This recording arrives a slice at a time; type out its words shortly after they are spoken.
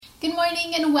Good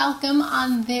morning and welcome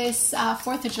on this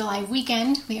 4th of July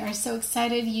weekend. We are so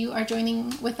excited you are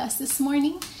joining with us this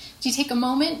morning. Do you take a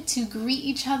moment to greet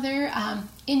each other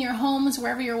in your homes,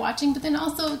 wherever you're watching, but then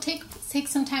also take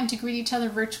some time to greet each other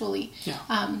virtually. Yeah.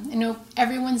 I know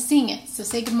everyone's seeing it, so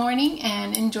say good morning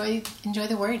and enjoy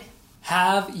the word.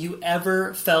 Have you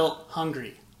ever felt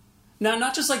hungry? Now,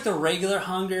 not just like the regular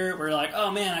hunger where you're like, oh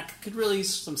man, I could really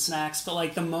use some snacks, but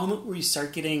like the moment where you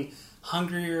start getting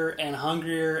hungrier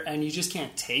and you just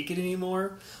can't take it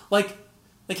anymore. Like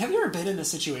have you ever been in a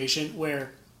situation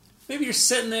where maybe you're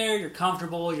sitting there, you're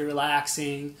comfortable, you're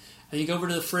relaxing, and you go over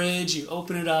to the fridge, you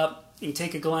open it up, and you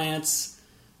take a glance,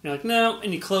 and you're like, no,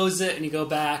 and you close it, and you go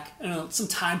back, and some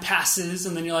time passes,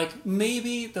 and then you're like,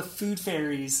 maybe the food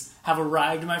fairies have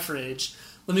arrived in my fridge.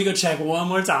 Let me go check one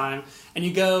more time. And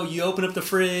you go, you open up the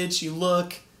fridge, you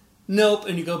look, nope,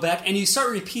 and you go back, and you start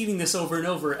repeating this over and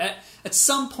over. At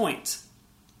some point,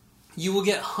 you will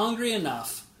get hungry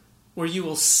enough where you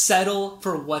will settle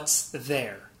for what's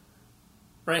there.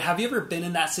 Right? Have you ever been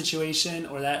in that situation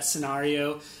or that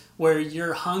scenario where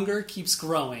your hunger keeps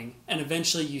growing and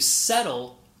eventually you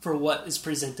settle for what is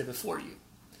presented before you?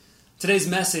 Today's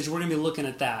message, we're going to be looking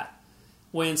at that.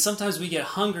 When sometimes we get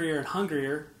hungrier and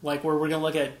hungrier, like where we're going to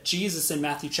look at Jesus in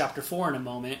Matthew chapter 4 in a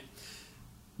moment,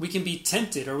 we can be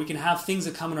tempted or we can have things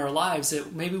that come in our lives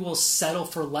that maybe we'll settle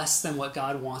for less than what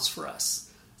God wants for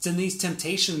us. It's in these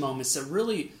temptation moments that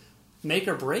really make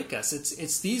or break us.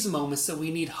 It's these moments that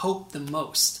we need hope the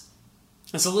most.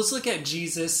 And so let's look at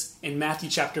Jesus in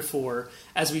Matthew chapter 4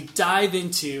 as we dive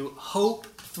into hope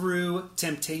through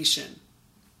temptation.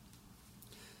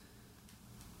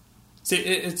 See,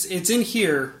 it's in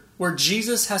here where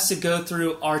Jesus has to go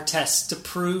through our tests to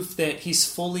prove that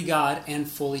he's fully God and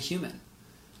fully human.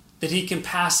 That he can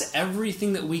pass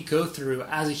everything that we go through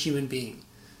as a human being.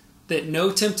 That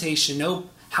no temptation, no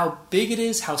how big it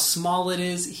is, how small it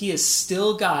is, he is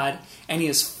still God and he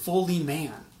is fully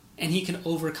man. And he can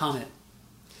overcome it.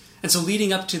 And so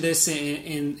leading up to this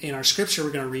in our scripture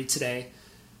we're going to read today,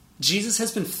 Jesus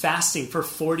has been fasting for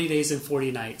 40 days and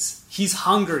 40 nights. He's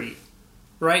hungry.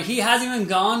 Right? He hasn't even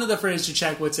gone to the fridge to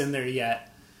check what's in there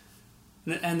yet.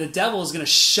 And the devil is going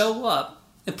to show up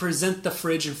and present the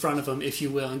fridge in front of him, if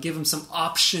you will, and give him some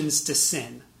options to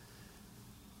sin.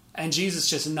 And Jesus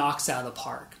just knocks out of the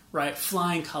park, right?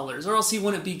 Flying colors, or else he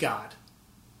wouldn't be God.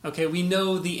 Okay, we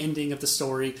know the ending of the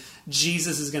story.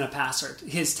 Jesus is going to pass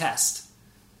his test,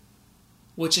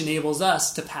 which enables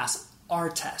us to pass our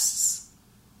tests.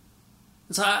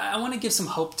 And so I want to give some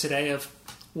hope today of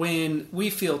when we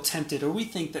feel tempted or we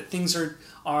think that things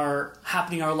are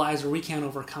happening in our lives where we can't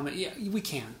overcome it. Yeah, we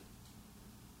can.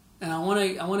 And I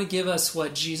want to give us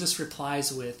what Jesus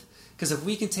replies with, because if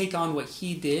we can take on what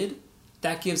he did,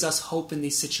 that gives us hope in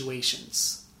these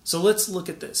situations. So let's look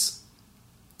at this.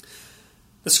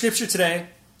 The scripture today,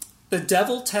 the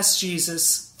devil tests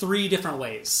Jesus 3 different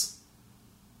ways.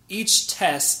 Each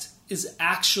test is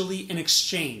actually an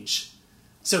exchange.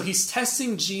 So he's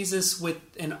testing Jesus with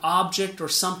an object or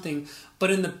something,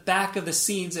 but in the back of the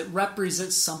scenes, it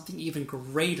represents something even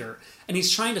greater. And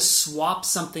he's trying to swap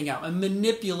something out and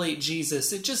manipulate Jesus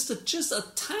just a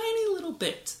tiny little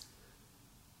bit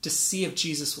to see if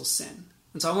Jesus will sin.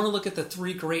 And so I want to look at the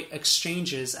 3 great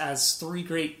exchanges as 3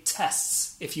 great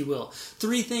tests, if you will.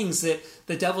 3 things that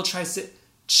the devil tries to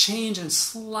change and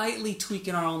slightly tweak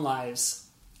in our own lives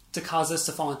to cause us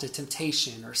to fall into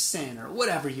temptation or sin or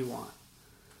whatever you want.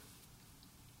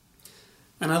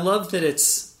 And I love that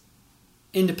it's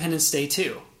Independence Day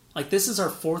too. Like this is our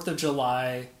 4th of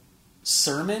July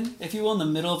sermon, if you will, in the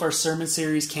middle of our sermon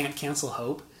series, Can't Cancel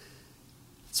Hope.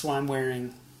 That's why I'm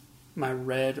wearing my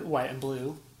red, white, and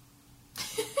blue.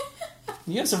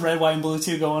 You have some red, white, and blue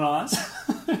too going on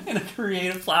in a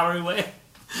creative, flowery way.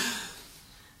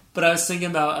 But I was thinking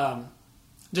about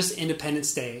just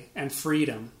Independence Day and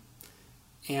freedom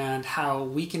and how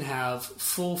we can have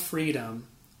full freedom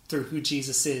through who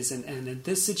Jesus is. And in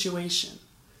this situation,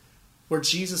 where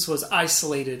Jesus was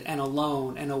isolated and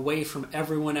alone and away from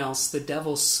everyone else, the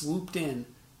devil swooped in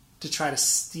to try to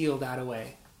steal that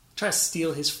away, try to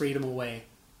steal his freedom away.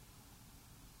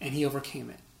 And he overcame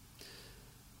it.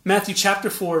 Matthew chapter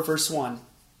 4, verse 1.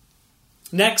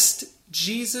 Next,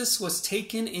 Jesus was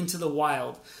taken into the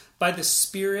wild by the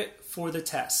Spirit for the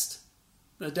test.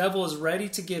 The devil is ready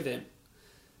to give in.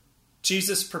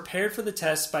 Jesus prepared for the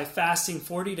test by fasting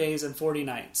 40 days and 40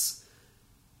 nights.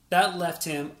 That left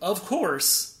him, of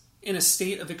course, in a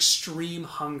state of extreme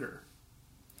hunger,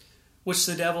 which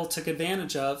the devil took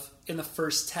advantage of in the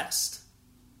first test.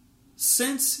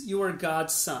 Since you are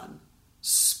God's son,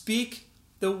 speak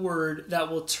the word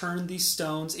that will turn these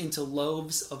stones into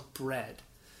loaves of bread.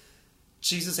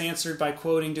 Jesus answered by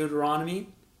quoting Deuteronomy,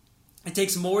 "It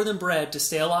takes more than bread to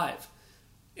stay alive.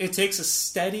 It takes a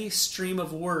steady stream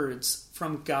of words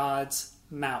from God's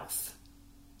mouth."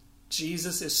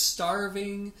 Jesus is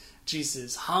starving. Jesus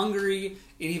is hungry.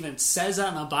 It even says that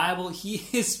in the Bible. He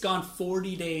has gone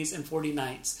 40 days and 40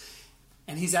 nights.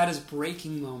 And he's at his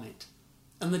breaking moment.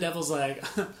 And the devil's like,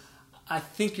 "I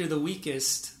think you're the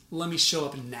weakest. Let me show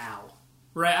up now."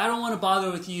 Right? I don't want to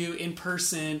bother with you in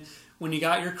person when you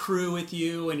got your crew with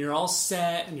you and you're all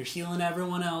set and you're healing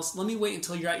everyone else. Let me wait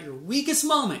until you're at your weakest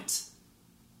moment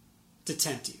to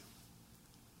tempt you.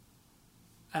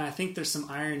 And I think there's some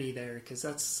irony there, because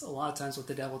that's a lot of times what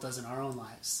the devil does in our own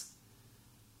lives.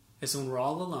 Is when we're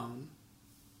all alone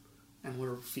and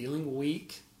we're feeling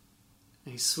weak,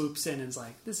 and he swoops in and is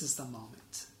like, "This is the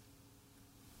moment."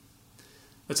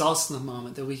 It's also the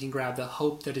moment that we can grab the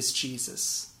hope that is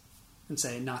Jesus and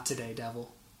say, "Not today,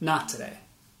 devil. Not today."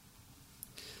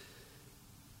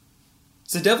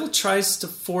 So the devil tries to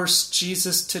force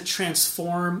Jesus to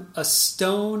transform a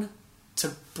stone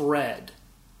to bread.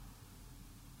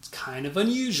 It's kind of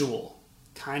unusual,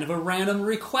 kind of a random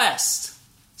request.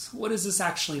 So what does this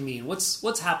actually mean?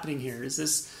 What's happening here? Is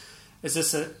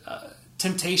this a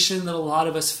temptation that a lot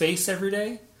of us face every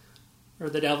day? Or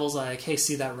the devil's like, "Hey,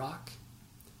 see that rock?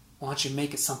 Why don't you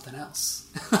make it something else?"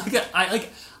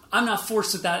 I'm not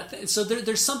forced with that. So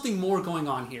there's something more going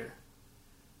on here.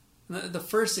 The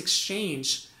first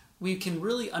exchange, we can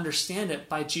really understand it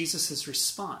by Jesus'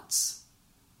 response.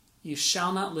 "You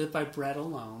shall not live by bread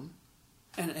alone."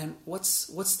 And what's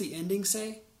the ending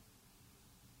say?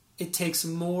 It takes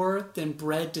more than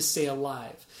bread to stay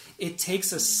alive. It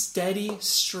takes a steady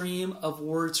stream of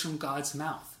words from God's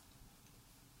mouth.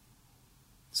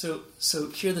 So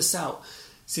hear this out.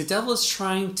 See, the devil is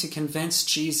trying to convince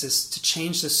Jesus to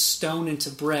change the stone into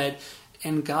bread,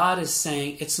 and God is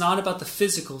saying it's not about the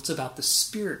physical, it's about the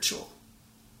spiritual.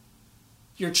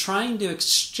 You're trying to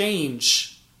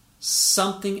exchange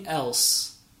something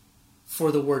else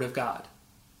for the Word of God.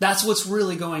 That's what's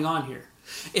really going on here.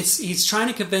 He's trying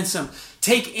to convince him,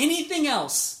 take anything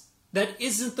else that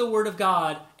isn't the Word of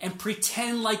God and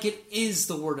pretend like it is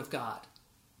the Word of God.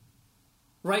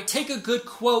 Right? Take a good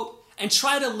quote and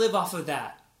try to live off of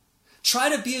that.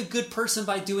 Try to be a good person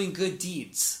by doing good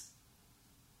deeds.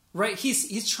 Right?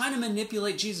 He's trying to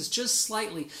manipulate Jesus just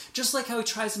slightly, just like how he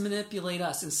tries to manipulate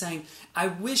us and saying, "I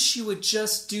wish you would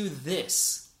just do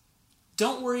this.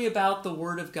 Don't worry about the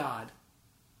Word of God.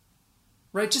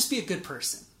 Right? Just be a good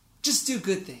person. Just do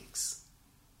good things.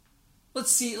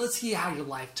 Let's see how your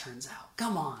life turns out.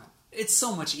 Come on. It's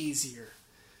so much easier."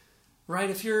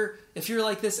 Right? If you're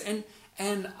like this, and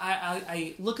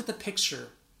I look at the picture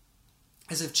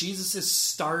as if Jesus is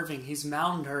starving, he's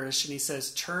malnourished, and he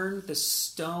says, "Turn the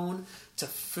stone to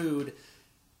food."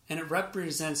 And it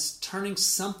represents turning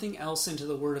something else into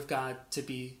the Word of God to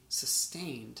be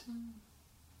sustained.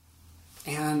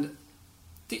 And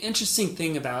the interesting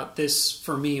thing about this,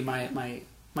 for me, my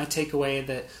takeaway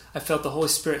that I felt the Holy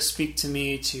Spirit speak to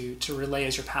me to relay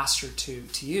as your pastor to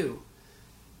you,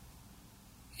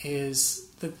 is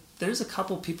that there's a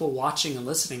couple people watching and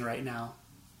listening right now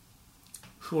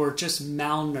who are just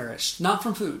malnourished, not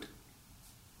from food,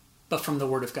 but from the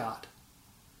Word of God.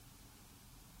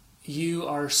 You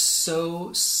are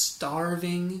so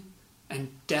starving and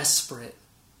desperate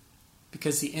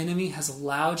because the enemy has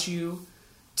allowed you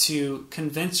to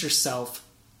convince yourself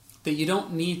that you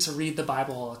don't need to read the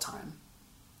Bible all the time,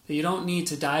 that you don't need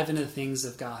to dive into the things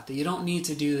of God, that you don't need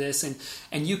to do this,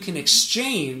 and you can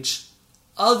exchange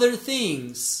other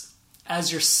things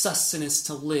as your sustenance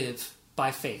to live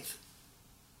by faith.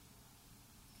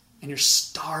 And you're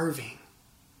starving,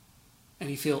 and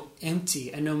you feel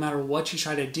empty, and no matter what you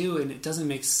try to do, and it doesn't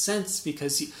make sense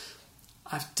because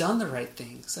I've done the right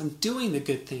things, I'm doing the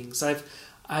good things,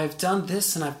 I've done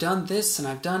this, and I've done this, and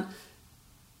I've done,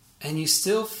 and you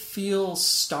still feel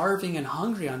starving and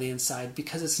hungry on the inside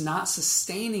because it's not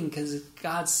sustaining, because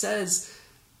God says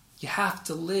you have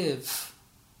to live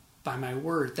by my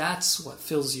word. That's what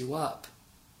fills you up.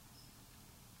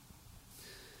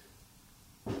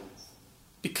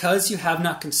 Because you have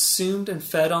not consumed and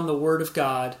fed on the Word of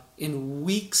God in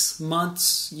weeks,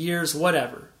 months, years,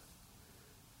 whatever,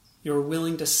 you're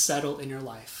willing to settle in your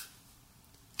life.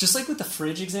 Just like with the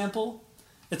fridge example,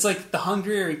 it's like the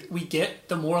hungrier we get,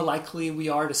 the more likely we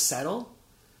are to settle.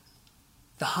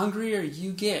 The hungrier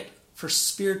you get for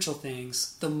spiritual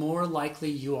things, the more likely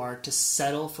you are to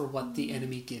settle for what the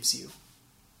enemy gives you.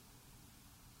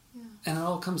 Yeah. And it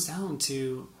all comes down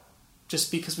to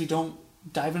just because we don't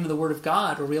dive into the Word of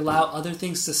God, or we allow other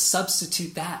things to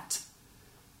substitute that.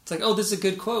 It's like, oh, this is a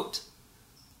good quote.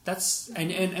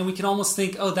 And we can almost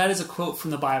think, oh, that is a quote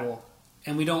from the Bible.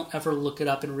 And we don't ever look it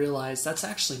up and realize that's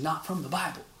actually not from the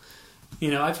Bible.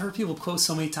 I've heard people quote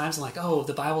so many times, like, oh,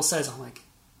 the Bible says. I'm like,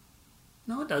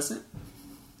 no, it doesn't.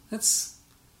 It's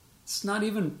not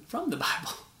even from the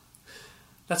Bible.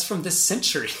 That's from this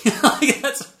century.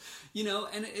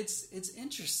 And it's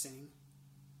interesting.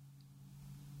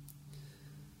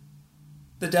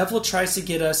 The devil tries to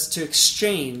get us to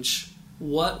exchange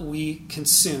what we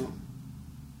consume.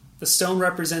 The stone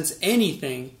represents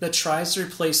anything that tries to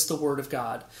replace the Word of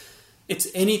God. It's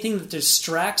anything that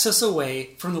distracts us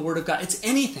away from the Word of God. It's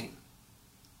anything.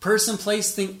 Person,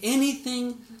 place, thing,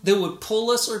 anything that would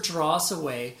pull us or draw us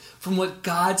away from what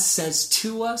God says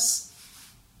to us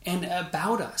and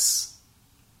about us.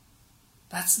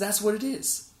 That's what it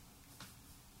is.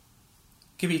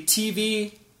 It could be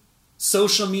TV,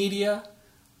 social media,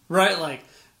 right?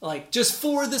 Like just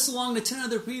forward this along to 10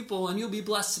 other people and you'll be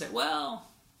blessed today. Well,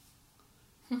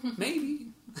 maybe.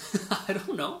 I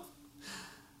don't know.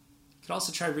 You could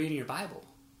also try reading your Bible.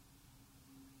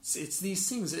 It's these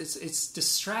things. It's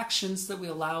distractions that we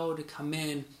allow to come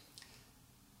in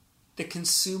that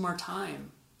consume our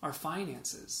time, our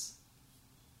finances.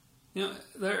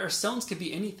 Our stones could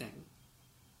be anything.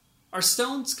 Our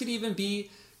stones could even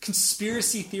be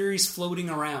conspiracy theories floating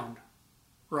around,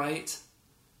 right?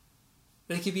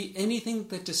 They could be anything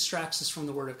that distracts us from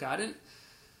the Word of God. And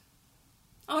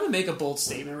I want to make a bold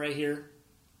statement right here.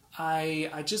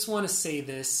 I just want to say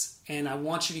this, and I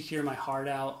want you to hear my heart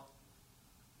out,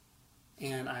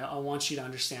 and I want you to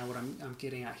understand what I'm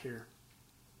getting at here.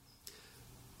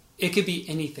 It could be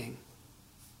anything.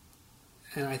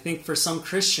 And I think for some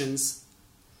Christians,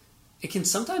 it can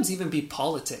sometimes even be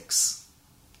politics.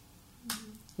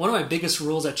 One of my biggest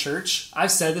rules at church,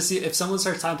 I've said this, if someone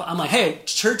starts talking, I'm like, hey,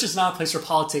 church is not a place for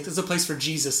politics, it's a place for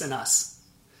Jesus and us.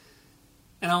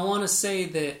 And I want to say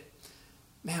that,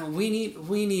 man, we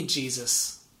need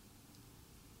Jesus.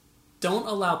 Don't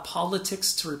allow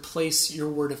politics to replace your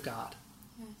Word of God.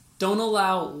 Yes. Don't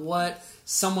allow what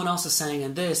someone else is saying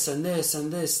and this and this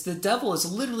and this. The devil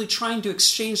is literally trying to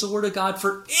exchange the Word of God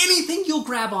for anything you'll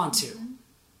grab onto. Mm-hmm.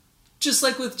 Just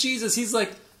like with Jesus, he's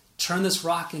like, turn this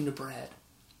rock into bread.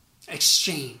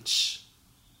 Exchange.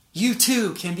 You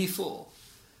too can be full.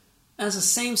 And it's the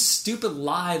same stupid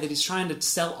lie that he's trying to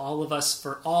sell all of us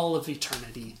for all of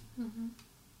eternity. Mm-hmm.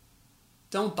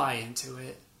 Don't buy into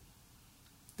it.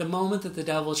 The moment that the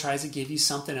devil tries to give you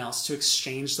something else to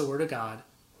exchange the Word of God,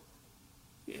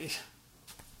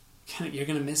 you're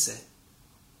going to miss it.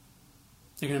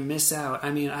 You're going to miss out.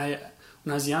 I mean,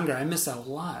 when I was younger, I missed out a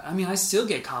lot. I mean, I still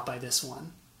get caught by this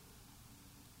one.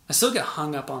 I still get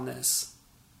hung up on this.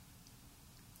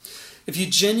 If you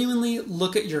genuinely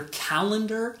look at your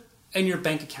calendar and your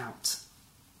bank account,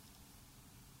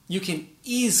 you can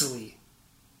easily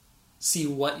see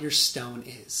what your stone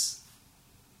is.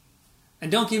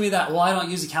 And don't give me that, well, I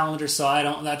don't use a calendar, so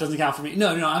that doesn't count for me.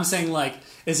 No, I'm saying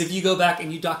as if you go back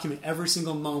and you document every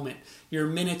single moment, your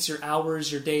minutes, your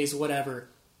hours, your days, whatever,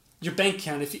 your bank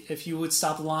account, if you would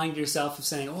stop lying to yourself and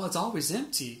saying, oh, it's always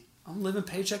empty, I'm living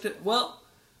paycheck to... Well,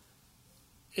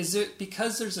 is it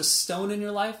because there's a stone in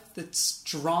your life that's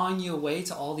drawing you away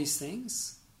to all these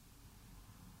things?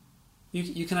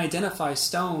 You can identify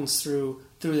stones through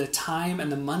the time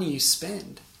and the money you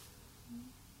spend.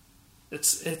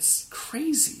 It's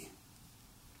crazy.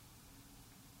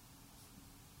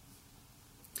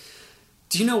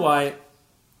 Do you know why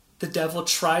the devil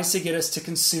tries to get us to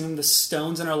consume the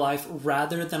stones in our life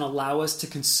rather than allow us to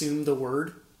consume the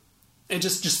Word? And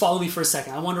just follow me for a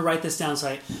second. I want to write this down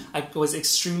so I was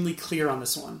extremely clear on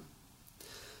this one.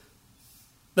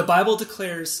 The Bible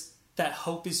declares that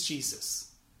hope is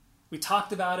Jesus. We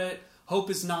talked about it. Hope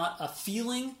is not a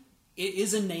feeling. It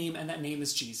is a name, and that name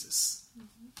is Jesus.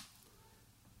 Mm-hmm.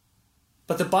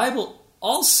 But the Bible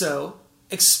also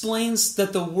explains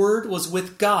that the Word was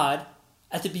with God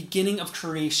at the beginning of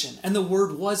creation, and the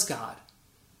Word was God.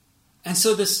 And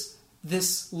so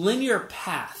this linear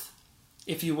path,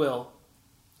 if you will,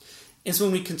 is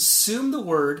when we consume the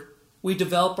Word, we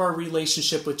develop our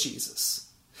relationship with Jesus.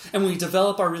 And when we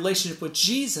develop our relationship with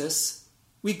Jesus,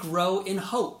 we grow in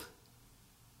hope.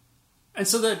 And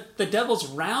so the devil's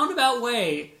roundabout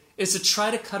way is to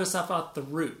try to cut us off at the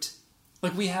root.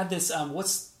 Like we had this,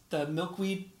 what's the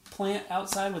milkweed plant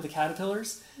outside with the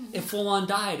caterpillars? Mm-hmm. It full on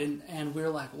died. And we were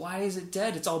like, why is it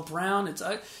dead? It's all brown. It's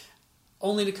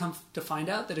only to come to find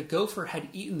out that a gopher had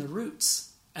eaten the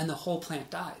roots and the whole plant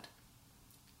died.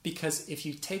 Because if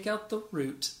you take out the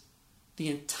root, the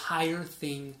entire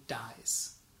thing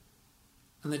dies.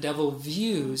 And the devil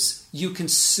views you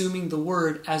consuming the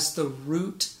Word as the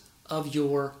root of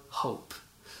your hope.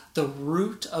 The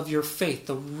root of your faith,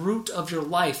 the root of your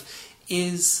life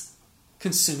is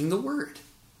consuming the Word.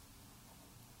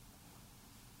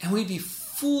 And we'd be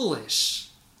foolish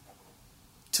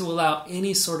to allow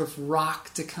any sort of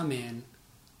rock to come in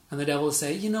and the devil will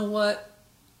say, you know what?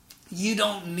 You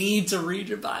don't need to read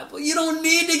your Bible. You don't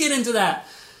need to get into that.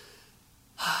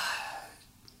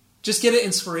 Just get an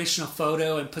inspirational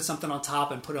photo and put something on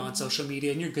top and put it on social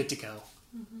media and you're good to go.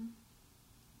 Mm-hmm.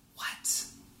 What?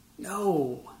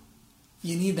 No.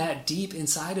 You need that deep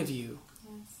inside of you.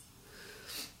 Yes.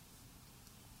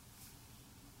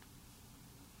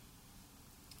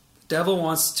 The devil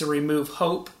wants to remove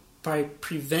hope by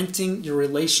preventing your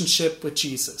relationship with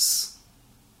Jesus.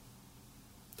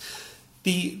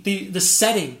 The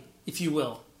setting, if you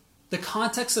will, the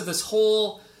context of this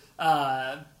whole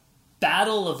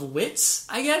battle of wits,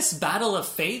 I guess, battle of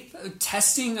faith,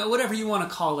 testing, whatever you want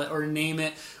to call it or name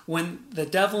it, when the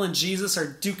devil and Jesus are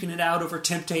duking it out over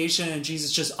temptation and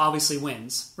Jesus just obviously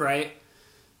wins, right?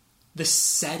 The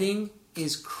setting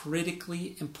is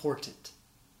critically important.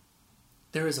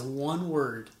 There is a one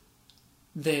word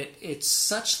that it's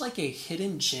such like a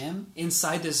hidden gem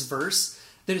inside this verse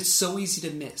that it's so easy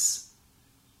to miss.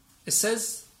 It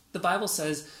says, the Bible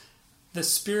says, the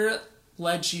Spirit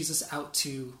led Jesus out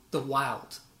to the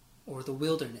wild or the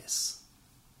wilderness.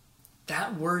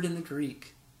 That word in the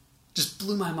Greek just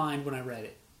blew my mind when I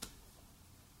read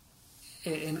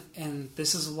it. And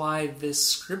this is why this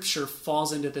scripture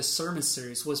falls into this sermon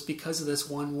series, was because of this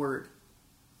one word.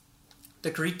 The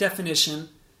Greek definition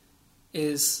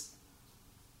is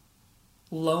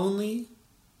lonely,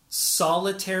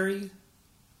 solitary,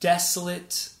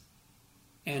 desolate,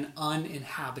 and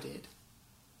uninhabited.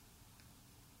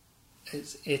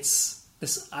 It's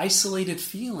this isolated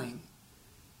feeling.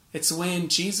 It's when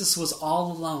Jesus was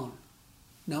all alone.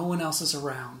 No one else is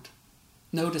around.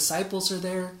 No disciples are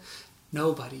there.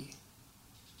 Nobody.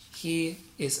 He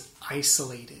is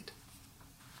isolated.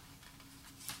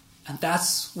 And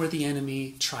that's where the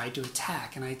enemy tried to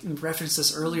attack. And I referenced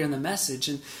this earlier in the message.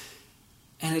 And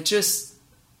it just...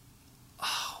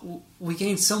 we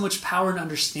gain so much power and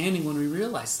understanding when we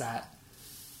realize that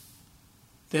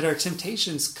our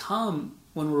temptations come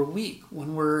when we're weak,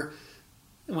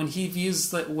 when he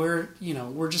views that we're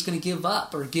just going to give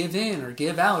up or give in or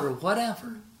give out or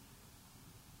whatever.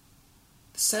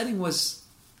 The setting was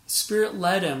Spirit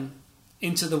led him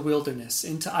into the wilderness,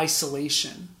 into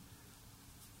isolation,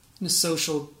 into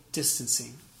social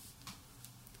distancing.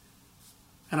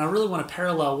 And I really want to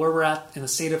parallel where we're at in the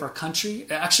state of our country,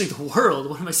 actually the world,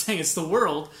 what am I saying? It's the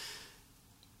world,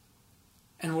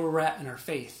 and where we're at in our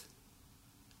faith.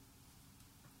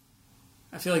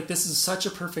 I feel like this is such a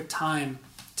perfect time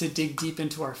to dig deep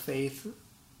into our faith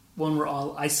when we're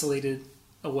all isolated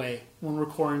away, when we're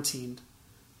quarantined.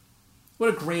 What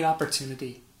a great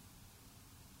opportunity.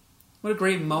 What a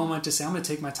great moment to say, I'm going to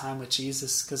take my time with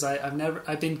Jesus, because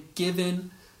I've been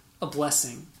given a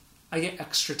blessing. I get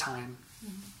extra time.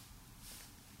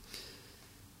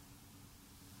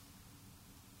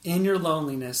 In your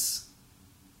loneliness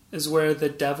is where the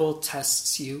devil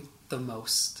tests you the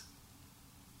most.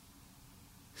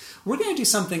 We're going to do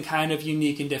something kind of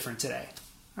unique and different today.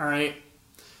 All right?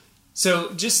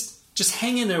 So just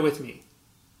hang in there with me.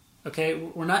 Okay?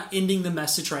 We're not ending the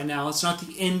message right now. It's not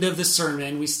the end of the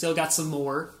sermon. We still got some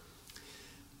more.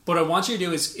 What I want you to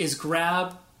do is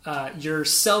grab your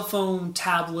cell phone,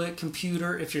 tablet,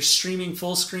 computer. If you're streaming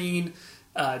full screen,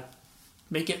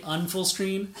 make it unfull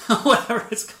screen, whatever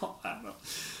it's called. I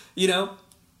don't know.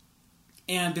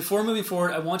 And before moving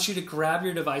forward, I want you to grab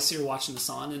your device that you're watching this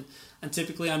on. And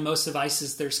typically on most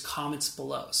devices, there's comments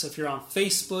below. So if you're on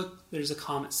Facebook, there's a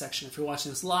comment section. If you're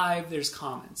watching this live, there's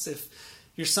comments. If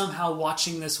you're somehow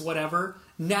watching this, whatever,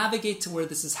 navigate to where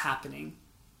this is happening.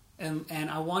 And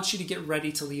I want you to get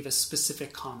ready to leave a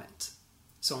specific comment.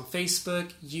 So on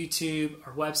Facebook, YouTube,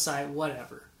 our website,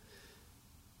 whatever.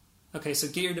 Okay, so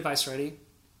get your device ready.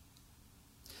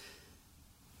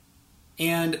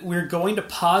 And we're going to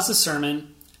pause the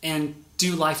sermon and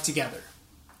do life together.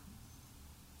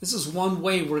 This is one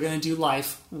way we're going to do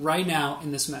life right now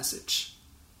in this message.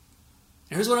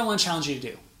 And here's what I want to challenge you to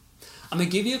do. I'm going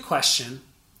to give you a question,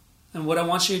 and what I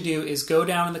want you to do is go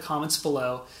down in the comments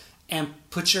below and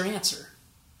put your answer.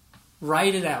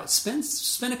 Write it out.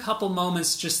 Spend a couple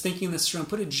moments just thinking this through and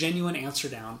put a genuine answer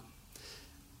down.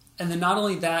 And then not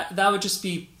only that would just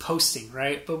be posting,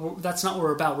 right? But that's not what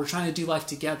we're about. We're trying to do life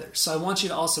together. So I want you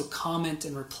to also comment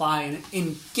and reply and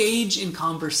engage in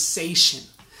conversation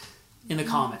in the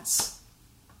comments.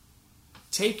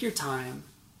 Take your time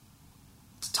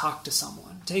to talk to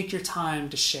someone. Take your time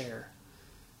to share.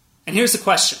 And here's the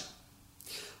question.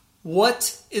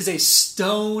 What is a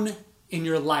stone in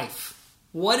your life?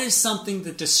 What is something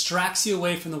that distracts you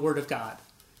away from the Word of God?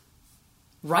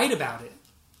 Write about it.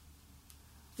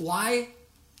 Why?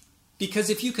 Because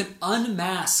if you can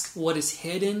unmask what is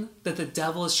hidden that the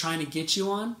devil is trying to get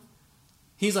you on,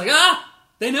 he's like,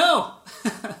 they know.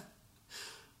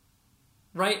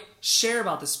 Right? Share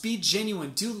about this. Be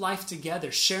genuine. Do life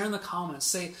together. Share in the comments.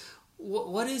 Say,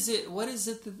 what is it? What is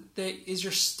it that is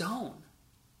your stone?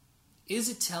 Is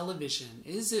it television?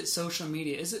 Is it social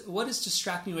media? What is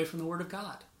distracting you away from the Word of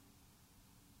God?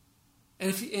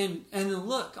 And and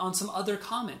look on some other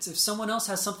comments. If someone else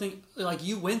has something like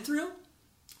you went through,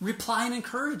 reply and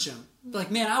encourage them. Be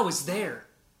like, man, I was there.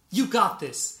 You got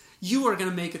this. You are going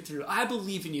to make it through. I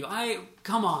believe in you.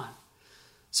 Come on.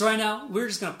 So right now, we're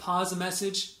just going to pause the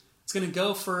message. It's going to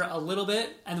go for a little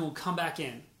bit, and then we'll come back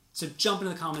in. So jump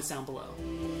into the comments down below.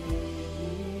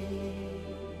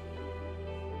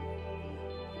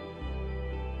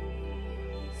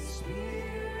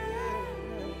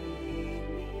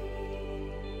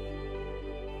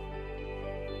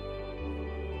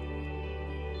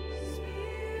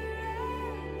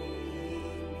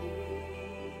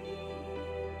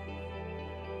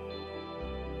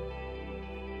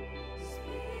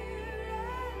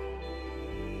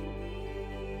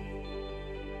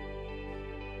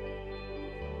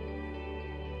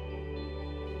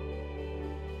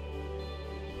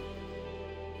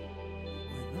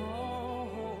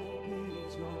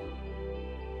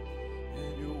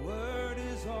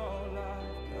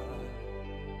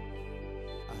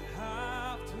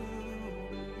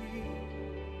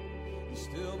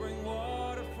 Still bring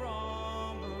water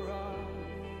from the rock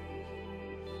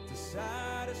to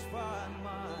satisfy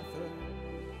my thirst,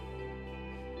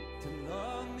 to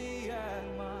love me at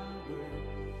my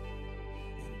word,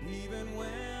 and even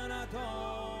when I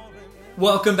don't remember.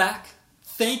 Welcome back.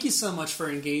 Thank you so much for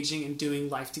engaging and doing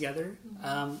life together.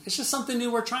 It's just something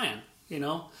new we're trying,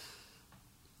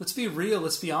 Let's be real.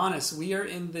 Let's be honest. We are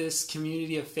in this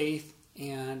community of faith,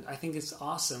 and I think it's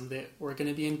awesome that we're going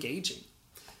to be engaging.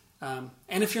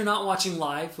 And if you're not watching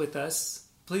live with us,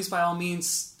 please, by all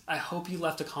means, I hope you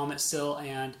left a comment still,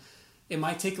 and it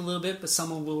might take a little bit, but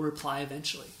someone will reply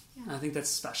eventually. Yeah. I think that's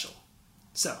special.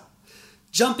 So,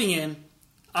 jumping in,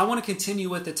 I want to continue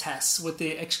with the tests, with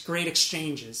the great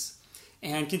exchanges.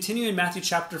 And continue in Matthew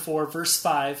chapter 4, verse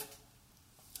 5,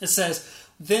 it says,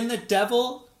 "Then the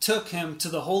devil took him to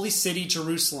the holy city,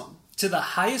 Jerusalem, to the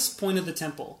highest point of the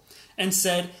temple, and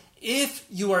said, 'If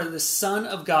you are the Son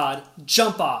of God,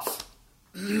 jump off.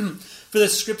 For the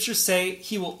scriptures say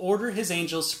he will order his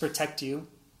angels to protect you,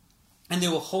 and they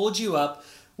will hold you up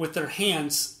with their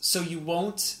hands so you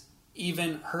won't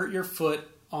even hurt your foot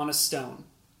on a stone.'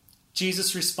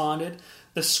 Jesus responded,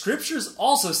 'The scriptures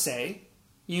also say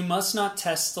you must not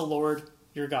test the Lord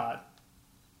your God.'"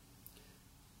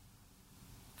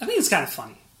 I think it's kind of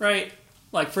funny, right?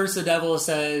 Like, first the devil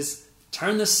says,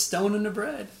 "Turn this stone into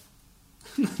bread."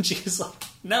 Jesus is like,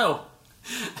 no.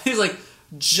 He's like,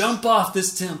 "Jump off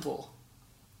this temple."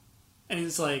 And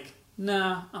he's like,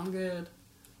 "Nah, I'm good."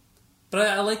 But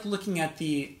I like looking at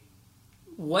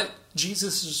what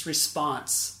Jesus'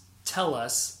 response tell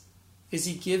us is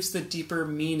he gives the deeper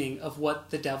meaning of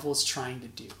what the devil is trying to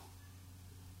do.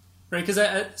 Right? Because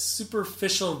at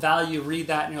superficial value, read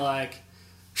that and you're like,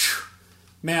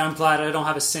 man, I'm glad I don't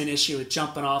have a sin issue with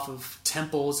jumping off of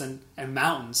temples and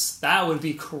mountains. That would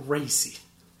be crazy.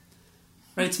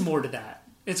 Right? It's more to that.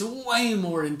 It's way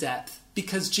more in depth.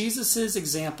 Because Jesus'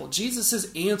 example, Jesus'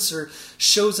 answer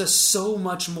shows us so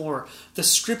much more. The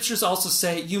scriptures also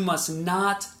say you must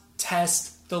not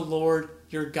test the Lord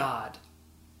your God.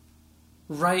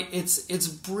 Right? It's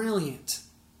brilliant.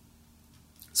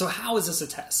 So how is this a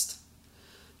test?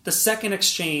 The second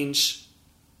exchange,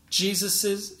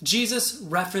 Jesus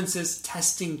references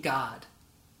testing God.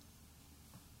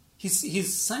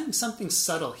 He's saying something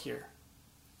subtle here.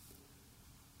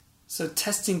 So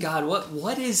testing God,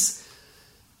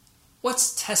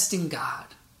 what's testing God?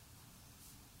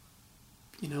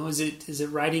 Is it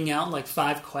writing out like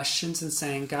 5 questions and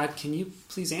saying, "God, can you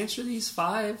please answer these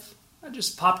 5?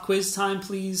 Just pop quiz time,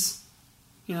 please."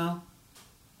 No.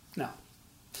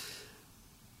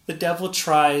 The devil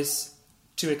tries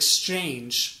to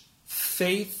exchange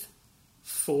faith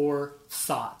for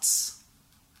thoughts.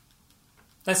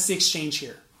 That's the exchange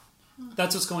here.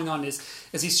 That's what's going on is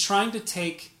he's trying to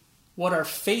take what our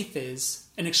faith is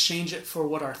and exchange it for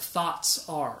what our thoughts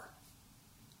are.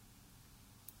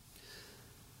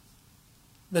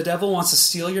 The devil wants to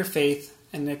steal your faith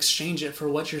and exchange it for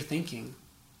what you're thinking.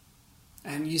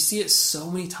 And you see it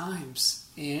so many times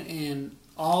in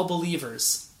all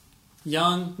believers.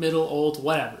 young, middle, old,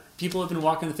 whatever. People have been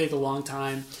walking the faith a long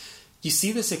time. You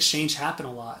see this exchange happen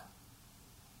a lot.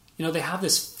 You know, they have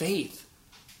this faith.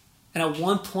 And at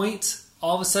one point,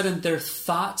 all of a sudden, their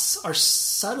thoughts are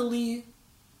subtly,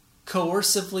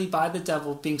 coercively by the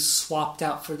devil being swapped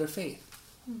out for their faith.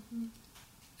 Mm-hmm.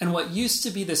 And what used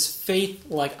to be this faith,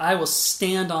 like, I will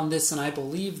stand on this and I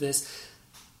believe this,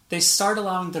 they start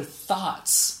allowing their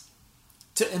thoughts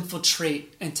to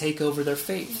infiltrate and take over their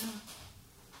faith. Yeah.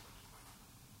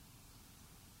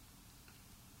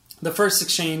 The first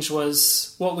exchange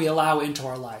was what we allow into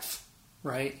our life,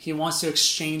 right? He wants to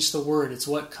exchange the word. It's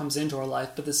what comes into our life.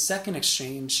 But the second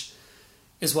exchange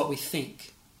is what we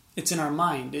think. It's in our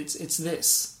mind. It's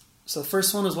this. So the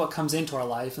first one is what comes into our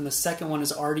life, and the second one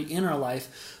is already in our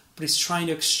life, but he's trying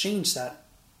to exchange that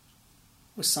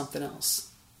with something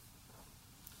else.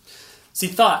 See,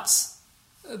 thoughts.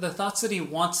 The thoughts that he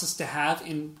wants us to have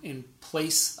in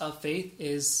place of faith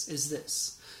is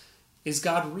this. Is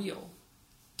God real?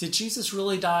 Did Jesus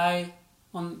really die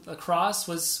on the cross?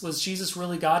 Was Jesus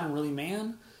really God and really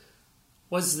man?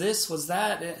 Was this? Was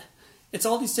that? It's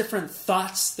all these different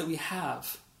thoughts that we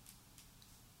have.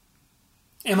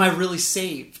 Am I really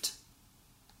saved?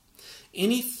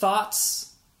 Any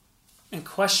thoughts and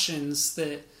questions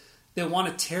that want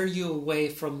to tear you away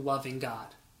from loving God.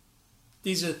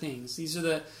 These are the things.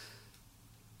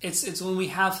 It's when we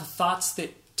have thoughts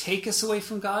that take us away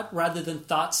from God rather than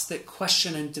thoughts that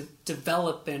question and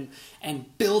develop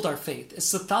and build our faith.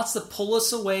 It's the thoughts that pull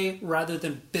us away rather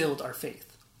than build our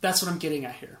faith. That's what I'm getting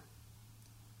at here.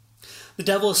 The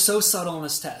devil is so subtle in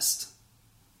this test.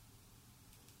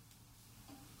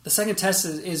 The second test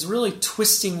is really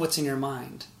twisting what's in your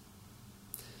mind.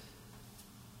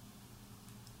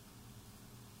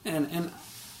 And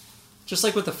just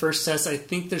like with the first test, I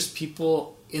think there's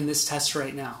people in this test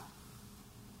right now.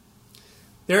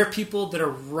 There are people that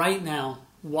are right now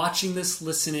watching this,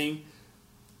 listening,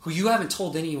 who you haven't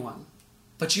told anyone,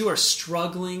 but you are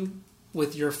struggling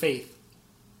with your faith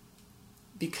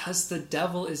because the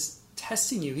devil is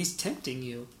testing you. He's tempting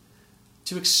you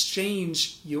to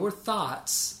exchange your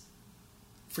thoughts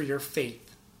for your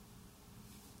faith.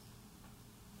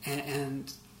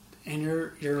 And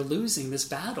you're losing this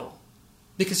battle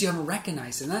because you haven't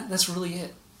recognized it. And that's really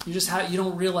it. You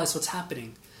don't realize what's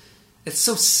happening. It's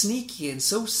so sneaky and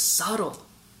so subtle.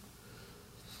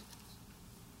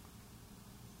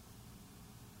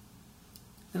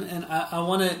 And I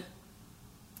want to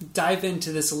dive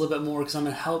into this a little bit more because I'm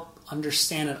going to help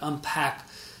understand and unpack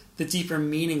the deeper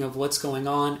meaning of what's going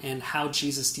on and how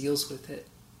Jesus deals with it.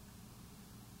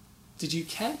 Did you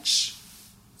catch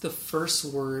the first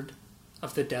word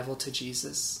of the devil to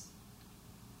Jesus?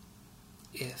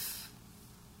 If.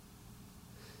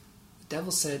 The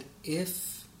devil said,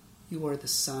 if you are the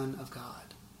Son of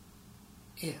God.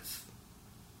 If.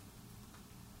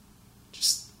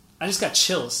 I just got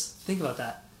chills. Think about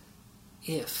that.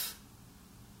 If.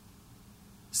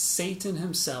 Satan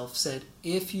himself said,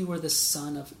 if you were the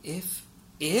son of... If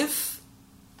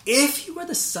you were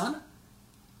the son...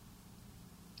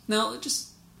 Now,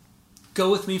 just go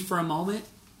with me for a moment.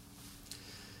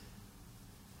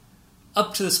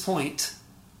 Up to this point,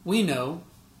 we know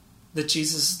that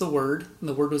Jesus is the Word, and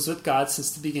the Word was with God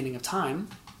since the beginning of time,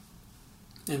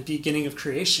 and beginning of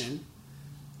creation,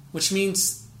 which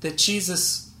means that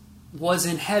Jesus was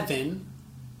in heaven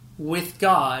with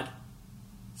God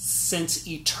since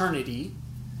eternity,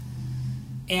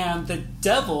 and the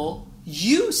devil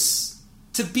used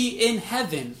to be in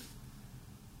heaven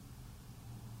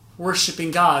worshiping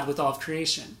God with all of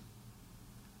creation.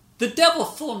 The devil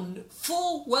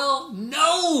full well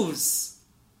knows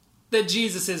that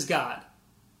Jesus is God.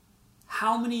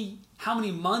 How many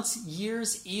months,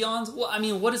 years, eons? Well, I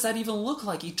mean, what does that even look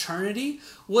like? Eternity?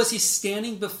 Was he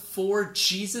standing before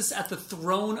Jesus at the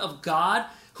throne of God,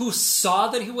 who saw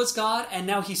that he was God, and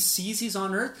now he sees he's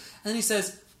on earth? And then he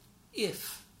says,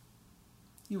 if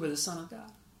you were the Son of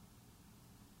God.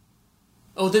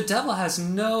 Oh, the devil has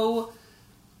no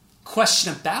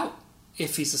question about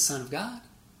if he's the Son of God.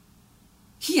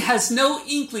 He has no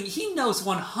inkling. He knows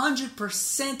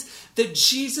 100% that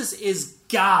Jesus is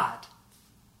God.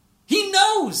 He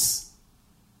knows.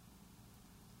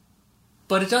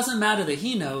 But it doesn't matter that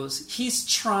he knows. He's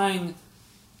trying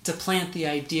to plant the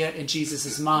idea in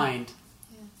Jesus' mind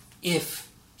if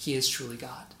he is truly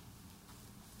God.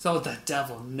 So the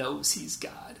devil knows he's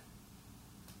God.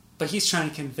 But he's trying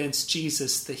to convince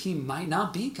Jesus that he might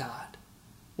not be God.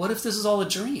 What if this is all a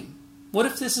dream? What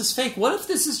if this is fake? What if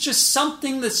this is just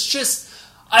something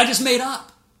I just made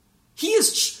up?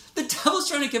 The devil's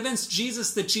trying to convince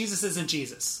Jesus that Jesus isn't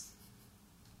Jesus.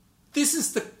 This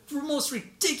is the most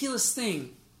ridiculous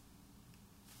thing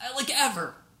like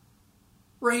ever.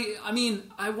 Right? I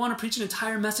mean, I want to preach an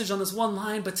entire message on this one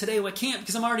line, but today I can't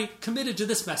because I'm already committed to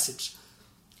this message.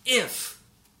 If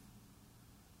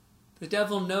the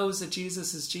devil knows that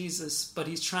Jesus is Jesus, but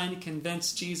he's trying to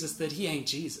convince Jesus that he ain't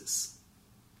Jesus.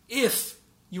 If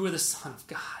you were the Son of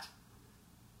God.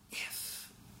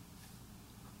 If.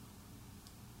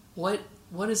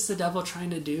 What is the devil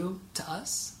trying to do to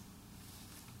us?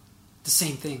 The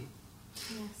same thing.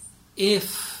 Yes.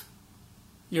 If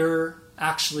you're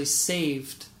actually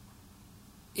saved,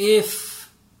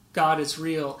 if God is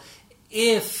real,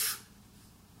 if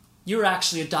you're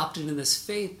actually adopted in this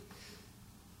faith,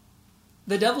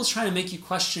 the devil's trying to make you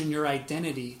question your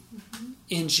identity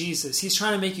in Jesus. He's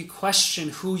trying to make you question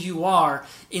who you are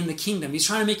in the kingdom. He's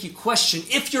trying to make you question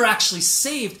if you're actually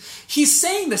saved. He's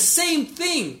saying the same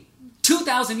thing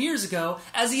 2,000 years ago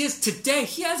as he is today.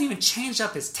 He hasn't even changed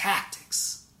up his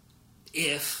tactics.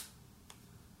 If.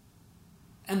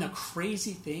 And the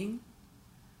crazy thing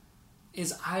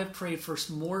is I have prayed for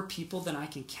more people than I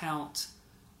can count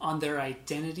on their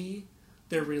identity,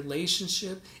 their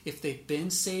relationship, if they've been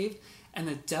saved, and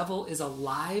the devil is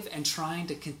alive and trying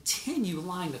to continue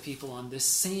lying to people on this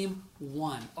same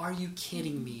one. Are you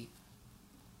kidding me?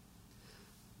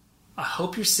 I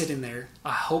hope you're sitting there.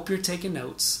 I hope you're taking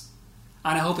notes.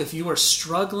 And I hope if you are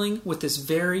struggling with this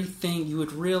very thing, you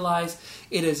would realize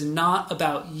it is not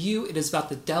about you. It is about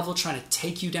the devil trying to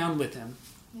take you down with him.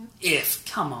 Yep. If,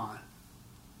 come on.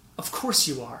 Of course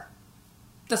you are.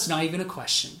 That's not even a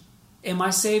question. Am I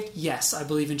saved? Yes, I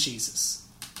believe in Jesus.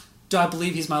 Do I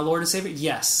believe he's my Lord and Savior?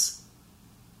 Yes.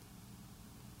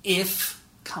 If,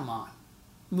 come on.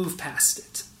 Move past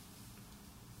it.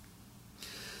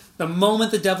 The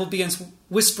moment the devil begins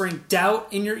whispering doubt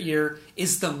in your ear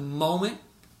is the moment,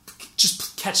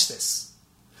 just catch this,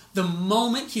 the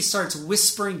moment he starts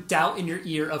whispering doubt in your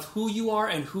ear of who you are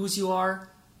and whose you are,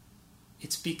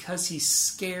 it's because he's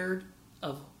scared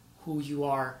of who you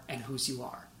are and whose you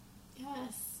are.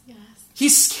 Yes.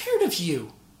 He's scared of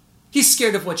you. He's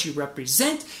scared of what you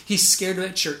represent. He's scared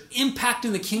of your impact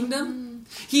in the kingdom.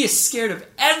 He is scared of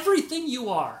everything you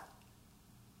are.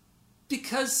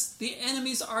 Because the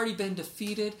enemy's already been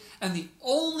defeated, and the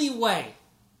only way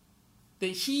that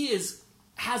he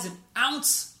has an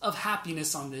ounce of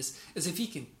happiness on this is if he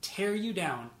can tear you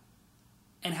down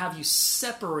and have you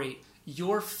separate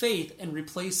your faith and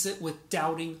replace it with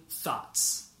doubting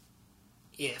thoughts.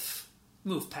 If.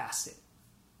 Move past it.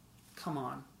 Come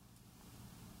on.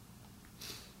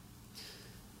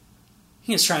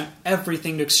 He is trying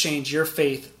everything to exchange your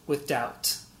faith with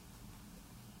doubt.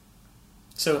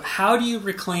 So how do you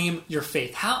reclaim your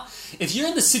faith? If you're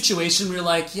in the situation where you're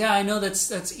like, yeah, I know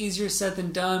that's easier said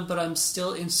than done, but I'm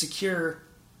still insecure.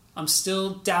 I'm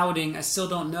still doubting. I still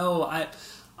don't know.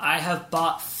 I have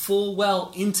bought full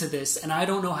well into this, and I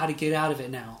don't know how to get out of it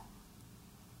now.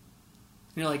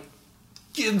 And you're like,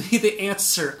 give me the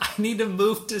answer. I need to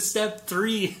move to step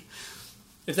 3.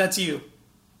 If that's you.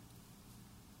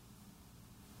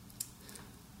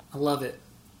 I love it.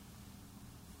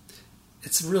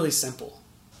 It's really simple.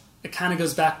 It kind of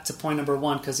goes back to point number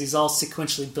 1 because these all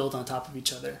sequentially build on top of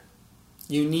each other.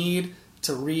 You need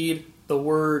to read the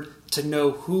Word to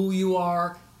know who you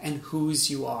are and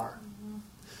whose you are.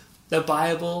 The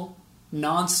Bible,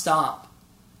 nonstop,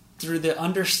 through the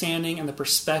understanding and the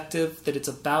perspective that it's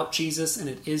about Jesus and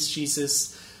it is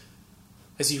Jesus.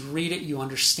 As you read it, you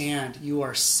understand you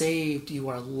are saved, you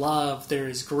are loved, there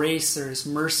is grace, there is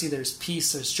mercy, there's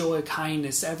peace, there's joy,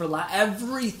 kindness,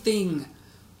 everything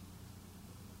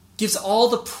gives all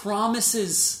the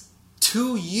promises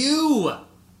to you.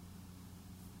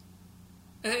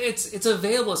 It's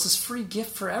available. It's this free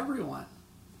gift for everyone.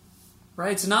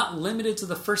 Right? It's not limited to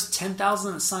the first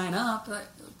 10,000 that sign up.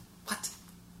 What?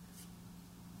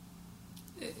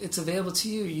 It's available to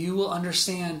you. You will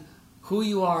understand who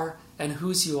you are and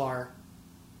whose you are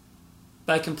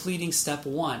by completing step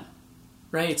 1.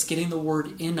 Right? It's getting the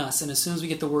Word in us. And as soon as we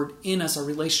get the Word in us, our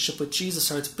relationship with Jesus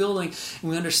starts building and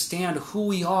we understand who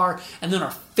we are. And then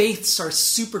our faith starts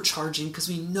supercharging because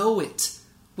we know it.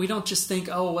 We don't just think,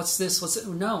 oh, what's this? What's it?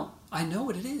 No, I know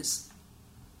what it is.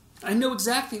 I know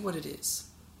exactly what it is.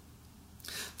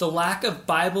 The lack of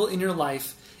Bible in your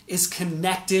life is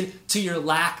connected to your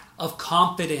lack of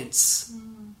confidence.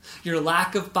 Your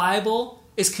lack of Bible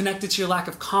is connected to your lack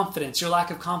of confidence. Your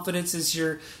lack of confidence is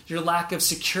your lack of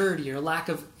security, your lack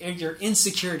of your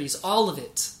insecurities, all of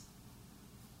it.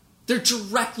 They're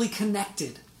directly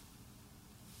connected.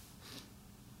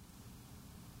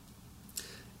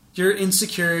 Your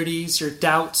insecurities, your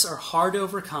doubts are hard to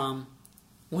overcome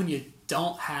when you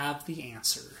don't have the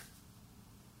answer.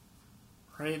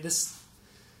 Right?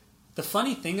 The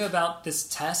funny thing about this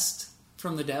test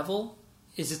from the devil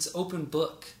is it's open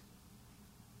book.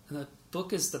 And the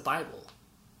book is the Bible.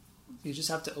 You just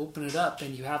have to open it up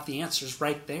and you have the answers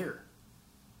right there.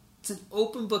 It's an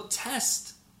open book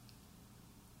test.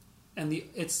 And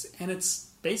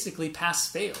it's basically pass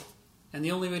fail. And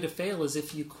the only way to fail is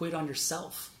if you quit on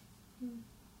yourself.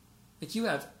 Like, you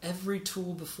have every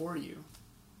tool before you.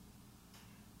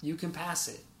 You can pass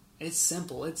it. It's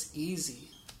simple. It's easy.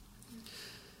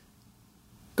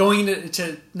 Going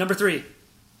to number 3.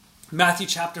 Matthew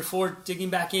chapter 4, digging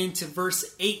back into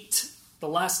verse 8. The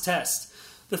last test.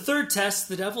 The third test,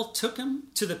 the devil took him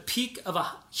to the peak of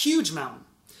a huge mountain.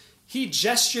 He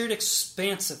gestured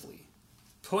expansively,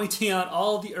 pointing out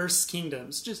all the earth's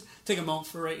kingdoms. Just take a moment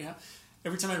for right now.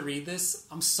 Every time I read this,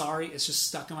 I'm sorry, it's just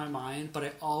stuck in my mind, but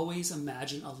I always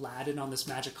imagine Aladdin on this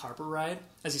magic carpet ride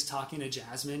as he's talking to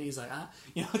Jasmine. He's like,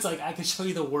 it's like, I can show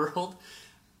you the world.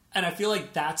 And I feel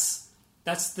like that's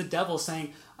the devil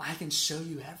saying, I can show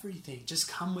you everything. Just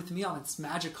come with me on this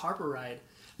magic carpet ride.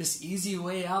 This easy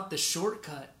way out, the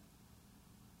shortcut.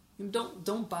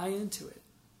 Don't buy into it.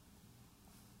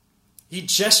 He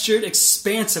gestured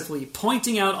expansively,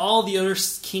 pointing out all the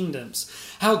earth's kingdoms,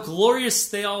 how glorious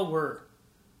they all were.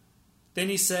 Then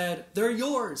he said, they're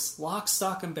yours, lock,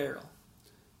 stock, and barrel.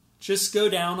 Just go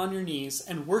down on your knees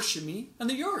and worship me, and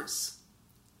they're yours.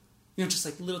 Just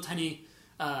like little tiny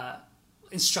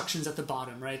instructions at the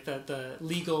bottom, right? The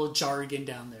legal jargon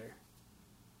down there.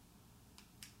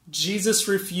 Jesus'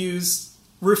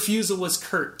 refusal was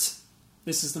curt.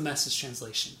 This is the Message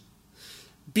translation.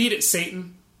 Beat it,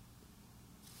 Satan.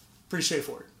 Pretty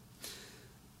straightforward.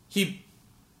 He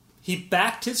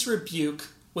backed his rebuke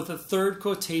with a third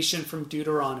quotation from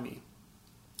Deuteronomy.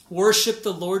 Worship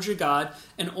the Lord your God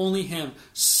and only him.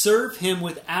 Serve him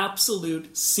with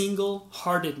absolute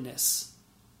single-heartedness.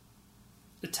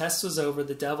 The test was over,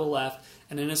 the devil left,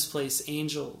 and in his place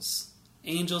angels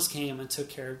came and took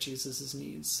care of Jesus'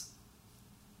 needs.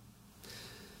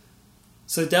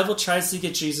 So the devil tries to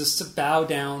get Jesus to bow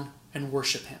down and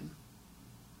worship him.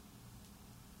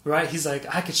 Right? He's like,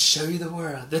 I could show you the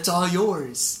world. That's all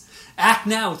yours. Act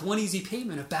now with one easy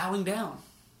payment of bowing down.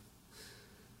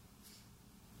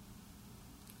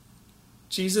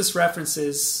 Jesus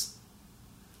references,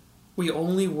 we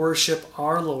only worship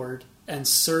our Lord and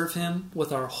serve him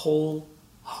with our whole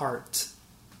heart.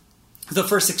 The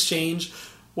first exchange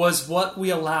was what we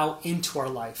allow into our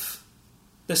life.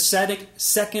 The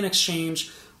second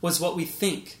exchange was what we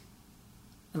think.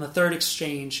 And the third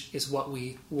exchange is what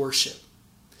we worship.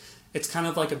 It's kind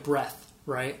of like a breath,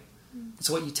 right? It's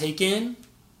what you take in,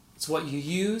 it's what you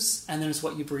use, and then it's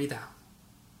what you breathe out.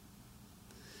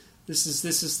 This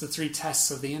is the 3 tests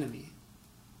of the enemy.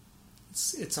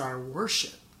 It's our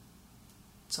worship.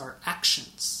 It's our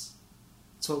actions.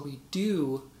 It's what we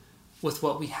do with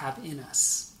what we have in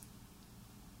us.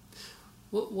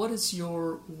 What is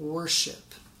your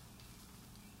worship?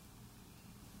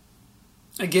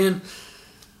 Again,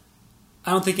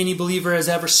 I don't think any believer has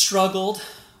ever struggled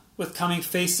with coming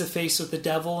face to face with the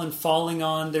devil and falling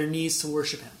on their knees to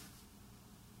worship him.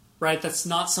 Right? That's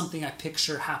not something I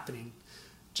picture happening.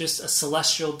 Just a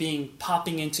celestial being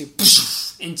popping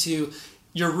into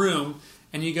your room,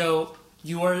 and you go,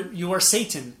 you are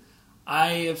Satan.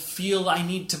 I feel I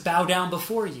need to bow down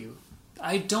before you.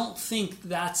 I don't think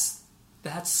that's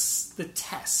the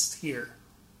test here.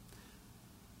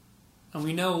 And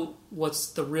we know what's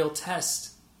the real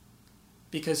test,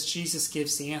 because Jesus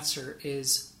gives the answer,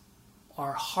 is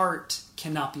our heart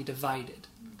cannot be divided.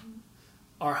 Mm-hmm.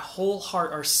 Our whole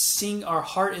heart, our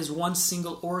heart is one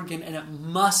single organ, and it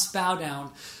must bow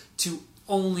down to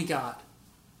only God.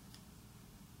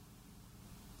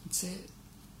 That's it.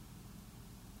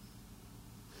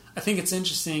 I think it's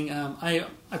interesting. I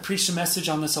preached a message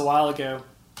on this a while ago,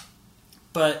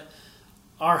 but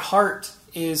our heart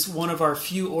is one of our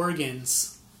few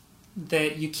organs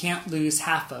that you can't lose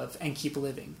half of and keep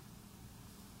living.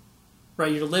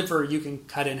 Right? Your liver, you can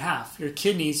cut in half. Your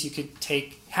kidneys, you could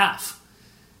take half.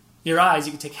 Your eyes,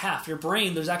 you could take half. Your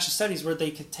brain, there's actually studies where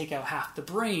they could take out half the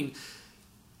brain.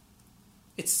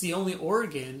 It's the only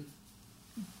organ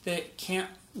that can't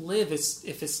live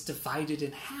if it's divided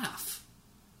in half.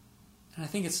 And I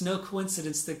think it's no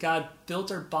coincidence that God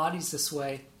built our bodies this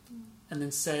way and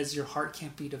then says your heart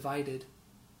can't be divided.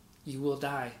 You will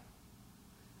die.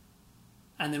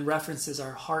 And then references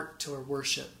our heart to our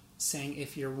worship, saying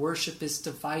if your worship is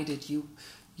divided, you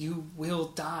will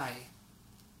die.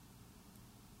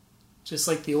 Just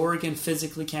like the organ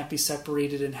physically can't be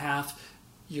separated in half,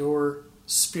 your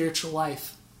spiritual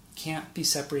life can't be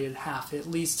separated in half. It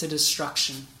leads to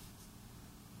destruction.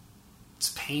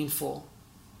 It's painful.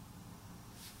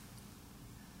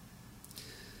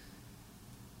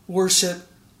 worship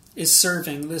is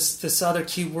serving. This other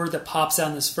key word that pops out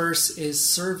in this verse is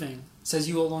serving. It says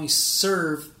you will only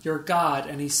serve your God,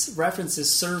 and he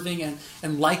references serving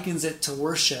and likens it to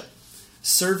worship.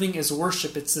 Serving is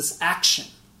worship. It's this action.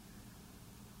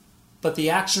 But the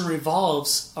action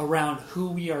revolves around who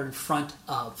we are in front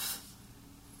of.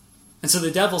 And so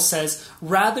the devil says,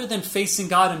 rather than facing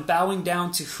God and bowing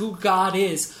down to who God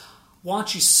is, why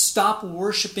don't you stop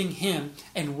worshiping him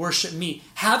and worship me?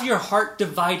 Have your heart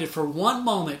divided for one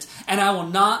moment, and I will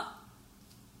not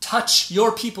touch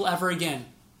your people ever again.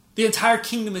 The entire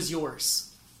kingdom is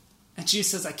yours. And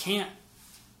Jesus says, I can't.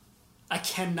 I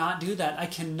cannot do that. I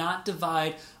cannot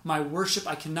divide my worship.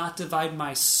 I cannot divide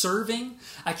my serving.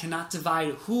 I cannot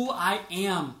divide who I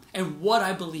am and what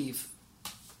I believe.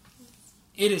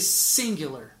 It is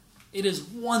singular. It is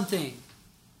one thing.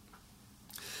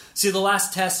 See, the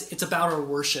last test, it's about our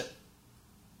worship.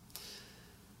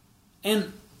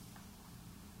 And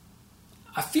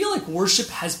I feel like worship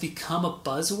has become a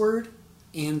buzzword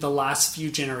in the last few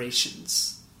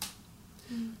generations.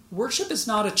 Worship is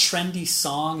not a trendy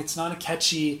song. It's not a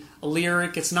catchy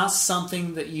lyric. It's not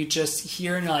something that you just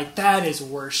hear and you're like, that is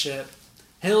worship.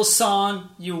 Hillsong,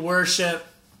 you worship.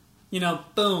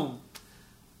 Boom.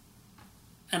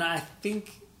 And I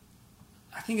think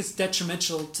it's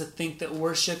detrimental to think that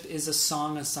worship is a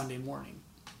song on Sunday morning.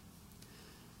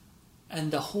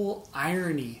 And the whole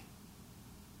irony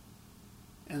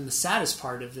and the saddest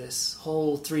part of this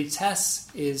whole 3 tests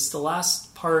is the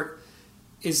last part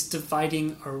is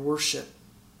dividing our worship,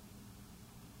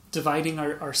 dividing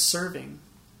our serving.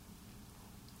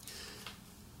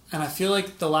 And I feel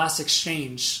like the last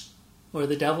exchange where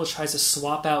the devil tries to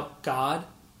swap out God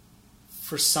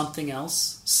for something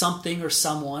else, something or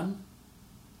someone,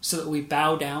 so that we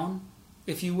bow down,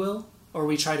 if you will, or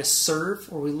we try to serve,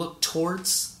 or we look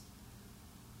towards,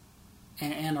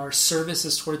 and our service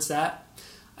is towards that.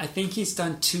 I think he's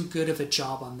done too good of a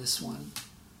job on this one.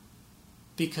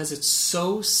 Because it's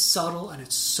so subtle and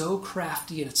it's so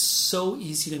crafty and it's so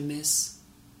easy to miss.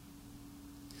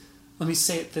 Let me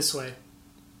say it this way.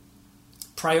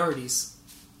 Priorities.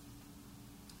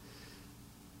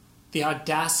 The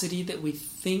audacity that we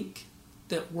think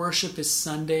that worship is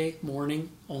Sunday morning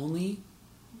only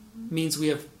means we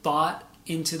have bought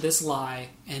into this lie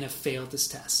and have failed this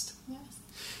test. Yes.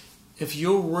 If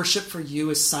your worship for you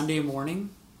is Sunday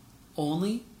morning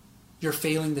only, you're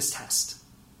failing this test.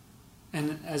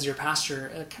 And as your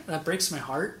pastor, that breaks my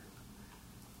heart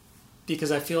because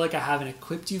I feel like I haven't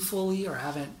equipped you fully or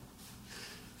haven't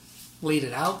laid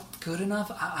it out good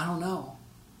enough. I don't know.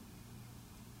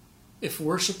 If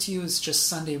worship to you is just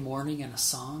Sunday morning and a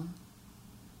song,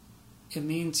 it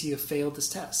means you have failed this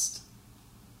test.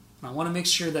 And I want to make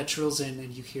sure that drills in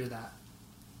and you hear that.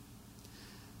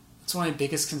 That's one of my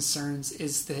biggest concerns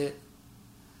is that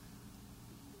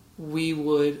we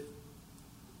would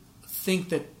think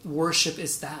that worship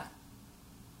is that.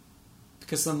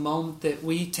 Because the moment that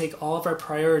we take all of our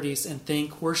priorities and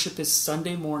think worship is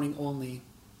Sunday morning only,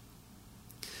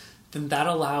 then that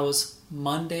allows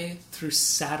Monday through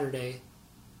Saturday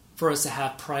for us to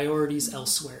have priorities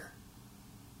elsewhere.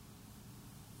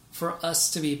 For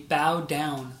us to be bowed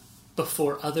down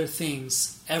before other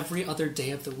things every other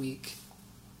day of the week.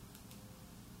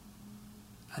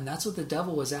 And that's what the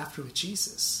devil was after with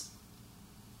Jesus.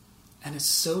 And it's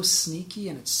so sneaky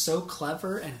and it's so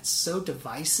clever and it's so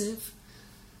divisive.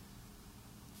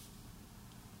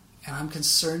 And I'm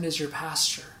concerned as your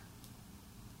pastor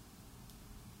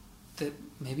that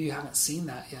maybe you haven't seen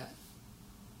that yet.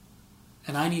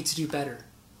 And I need to do better.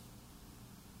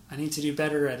 I need to do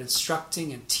better at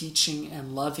instructing and teaching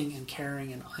and loving and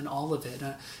caring and all of it.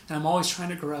 And I'm always trying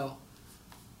to grow.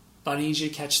 But I need you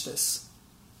to catch this.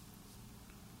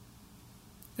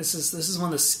 This is one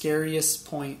of the scariest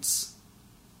points.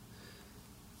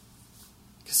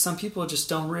 Because some people just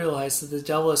don't realize that the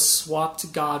devil has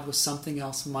swapped God with something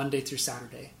else Monday through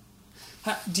Saturday.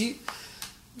 I don't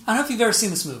know if you've ever seen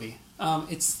this movie.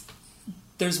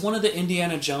 There's one of the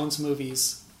Indiana Jones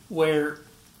movies where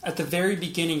at the very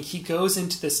beginning he goes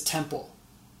into this temple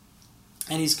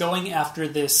and he's going after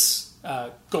this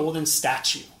golden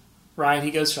statue, right? He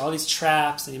goes through all these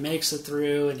traps and he makes it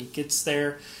through and he gets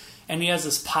there and he has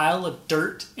this pile of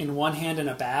dirt in one hand in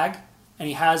a bag and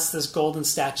he has this golden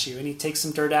statue and he takes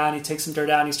some dirt out and he takes some dirt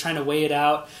out and he's trying to weigh it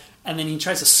out and then he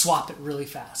tries to swap it really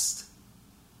fast.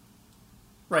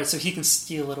 Right, so he can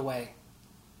steal it away.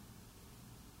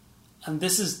 And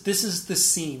this is the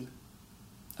scene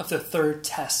of the third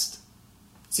test.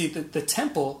 See, the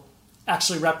temple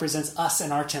actually represents us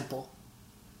and our temple.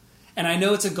 And I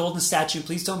know it's a golden statue.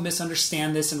 Please don't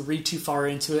misunderstand this and read too far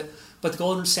into it. But the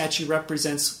golden statue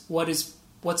represents what is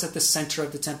what's at the center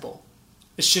of the temple?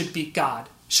 It should be God.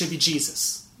 It should be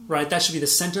Jesus, right? That should be the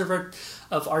center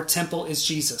of our temple is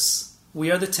Jesus.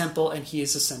 We are the temple and he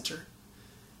is the center.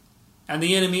 And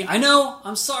the enemy, I know,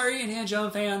 I'm sorry, Indiana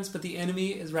Jones fans, but the enemy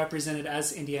is represented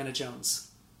as Indiana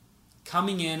Jones.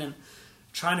 Coming in and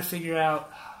trying to figure out,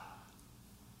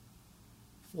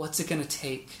 what's it going to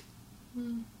take?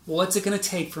 What's it going to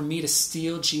take for me to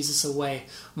steal Jesus away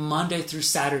Monday through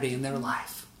Saturday in their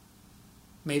life?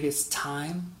 Maybe it's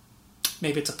time.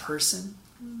 Maybe it's a person.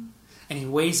 And he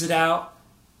weighs it out,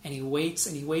 and he waits,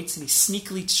 and he waits, and he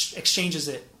sneakily exchanges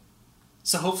it.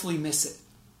 So hopefully miss it.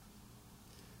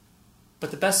 But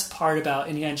the best part about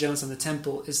Indiana Jones and the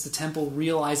temple is the temple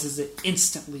realizes it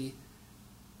instantly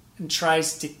and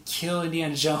tries to kill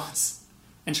Indiana Jones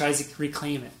and tries to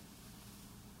reclaim it.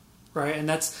 Right? And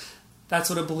that's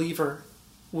what a believer,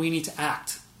 we need to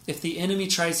act. If the enemy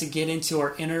tries to get into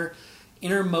our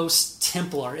innermost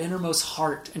temple, our innermost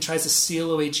heart, and tries to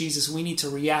steal away Jesus, we need to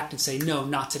react and say, no,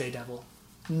 not today, devil.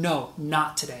 No,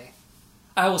 not today.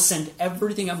 I will send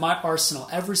everything at my arsenal,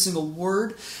 every single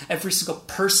word, every single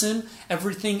person,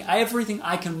 everything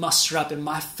I can muster up in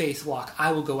my faith walk,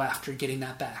 I will go after getting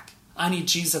that back. I need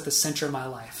Jesus at the center of my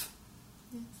life.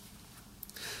 Yes.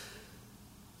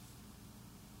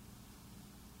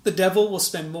 The devil will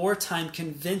spend more time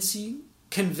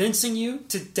convincing you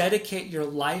to dedicate your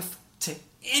life to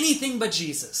anything but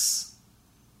Jesus.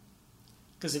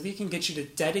 Because if he can get you to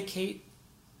dedicate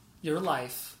your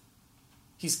life,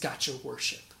 he's got your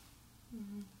worship.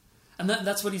 Mm-hmm. And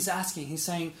that's what he's asking. He's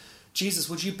saying, Jesus,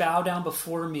 would you bow down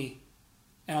before me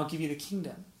and I'll give you the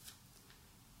kingdom?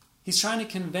 He's trying to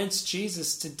convince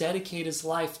Jesus to dedicate his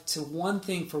life to one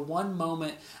thing for one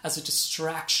moment as a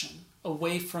distraction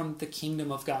away from the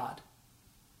kingdom of God.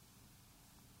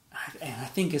 And I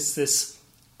think it's this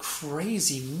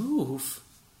crazy move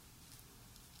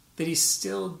that he's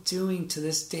still doing to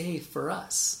this day for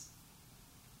us.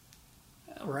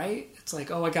 Right? It's like,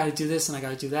 oh, I got to do this and I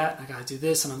got to do that and I got to do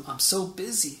this and I'm so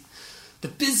busy. The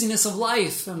busyness of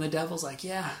life. And the devil's like,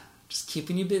 yeah, just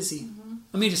keeping you busy. Mm-hmm.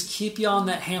 Let me just keep you on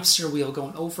that hamster wheel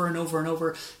going over and over and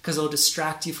over because it'll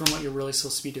distract you from what you're really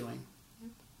supposed to be doing.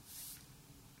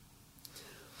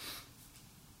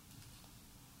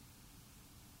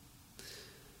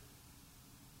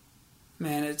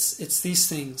 Man, it's these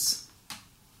things.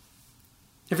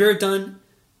 Have you ever done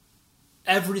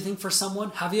everything for someone?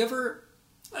 Have you ever,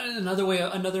 another way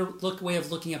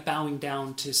of looking at bowing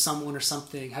down to someone or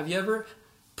something, have you ever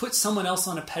put someone else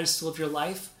on a pedestal of your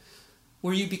life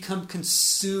where you become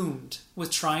consumed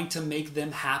with trying to make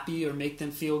them happy or make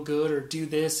them feel good or do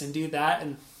this and do that,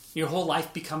 and your whole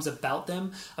life becomes about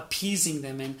them, appeasing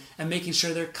them and making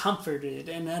sure they're comforted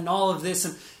and all of this,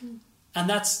 and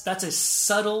that's a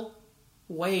subtle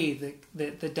way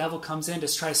that the devil comes in to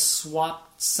try to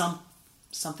swap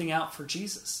something out for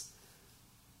Jesus,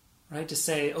 right? To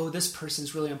say, oh, this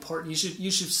person's really important. You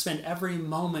should spend every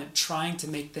moment trying to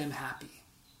make them happy.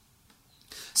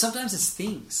 Sometimes it's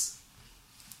things,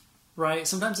 right?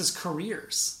 Sometimes it's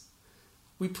careers.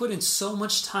 We put in so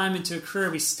much time into a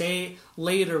career. We stay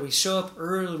later. We show up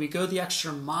early. We go the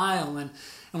extra mile, and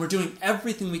we're doing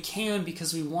everything we can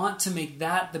because we want to make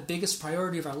that the biggest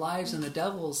priority of our lives. And the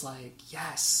devil's like,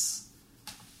 yes,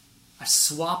 I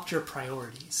swapped your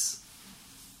priorities.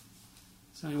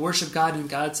 So we worship God and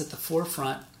God's at the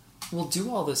forefront. We'll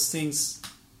do all those things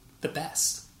the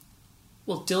best.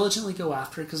 We'll diligently go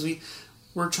after it because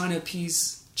we're trying to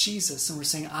appease Jesus. And we're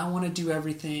saying, I want to do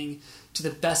everything to the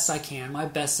best I can, my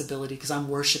best ability, because I'm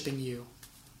worshiping you.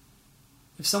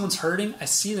 If someone's hurting, I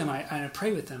see them, I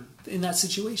pray with them in that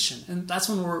situation. And that's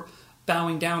when we're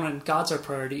bowing down and God's our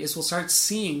priority, is we'll start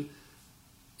seeing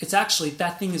it's actually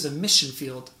that thing is a mission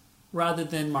field rather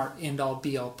than our end-all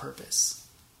be-all purpose.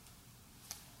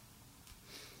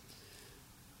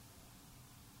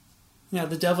 Now,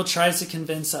 the devil tries to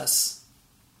convince us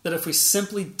that if we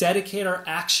simply dedicate our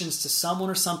actions to someone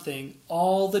or something,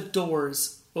 all the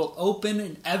doors will open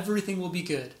and everything will be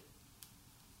good.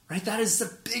 Right? That is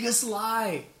the biggest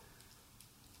lie.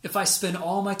 If I spend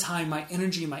all my time, my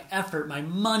energy, my effort, my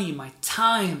money, my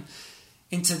time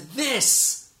into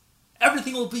this,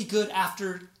 everything will be good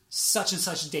after such and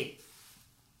such date.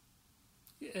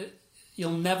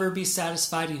 You'll never be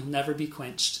satisfied and you'll never be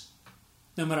quenched.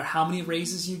 No matter how many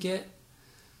raises you get,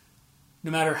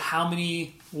 no matter how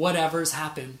many whatevers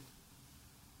happen,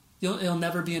 it'll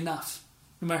never be enough.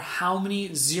 No matter how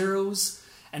many zeros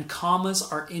and commas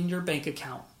are in your bank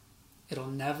account, it'll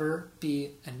never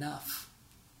be enough.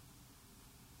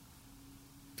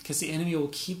 Because the enemy will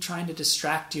keep trying to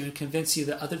distract you and convince you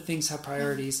that other things have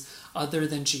priorities other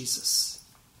than Jesus.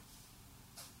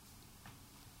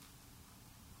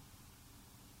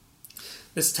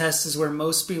 This test is where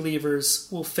most believers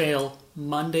will fail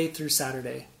Monday through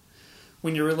Saturday.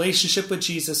 When your relationship with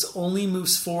Jesus only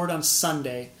moves forward on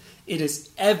Sunday, it is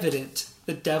evident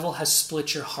the devil has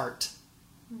split your heart,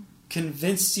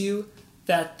 convinced you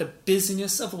that the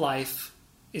busyness of life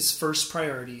is first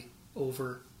priority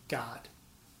over God.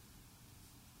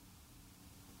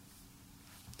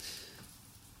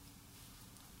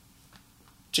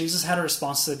 Jesus had a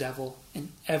response to the devil in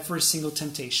every single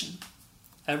temptation.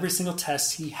 Every single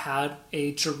test, he had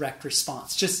a direct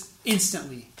response, just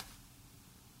instantly.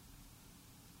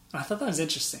 And I thought that was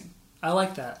interesting. I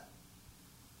like that.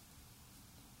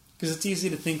 Because it's easy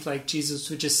to think like Jesus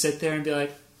would just sit there and be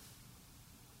like,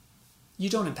 you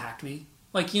don't impact me.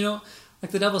 Like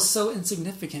the devil's so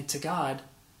insignificant to God.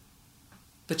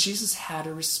 But Jesus had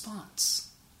a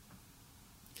response.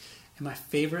 And my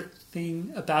favorite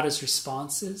thing about his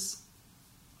responses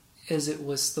is it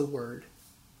was the word.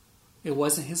 It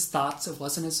wasn't his thoughts. It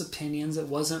wasn't his opinions. It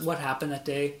wasn't what happened that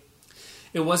day.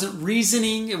 It wasn't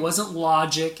reasoning. It wasn't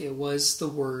logic. It was the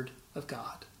word of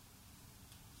God.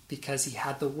 Because he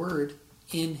had the word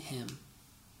in him.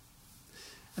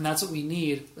 And that's what we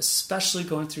need, especially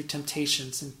going through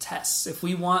temptations and tests. If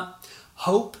we want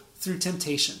hope through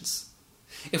temptations,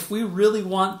 if we really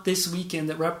want this weekend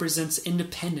that represents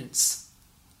independence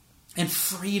and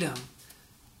freedom,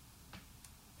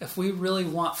 if we really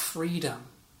want freedom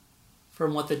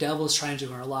from what the devil is trying to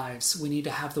do in our lives, we need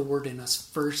to have the word in us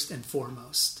first and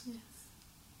foremost. Yes.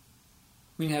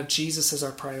 We need to have Jesus as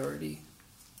our priority.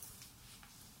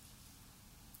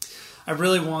 I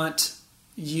really want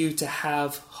you to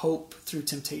have hope through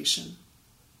temptation.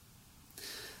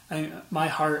 My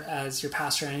heart as your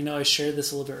pastor, and I know I shared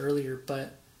this a little bit earlier,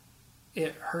 but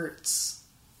it hurts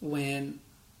when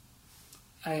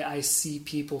I see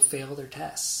people fail their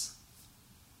tests.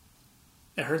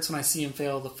 It hurts when I see them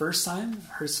fail the first time. It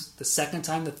hurts the second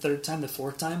time, the third time, the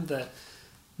fourth time, the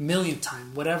millionth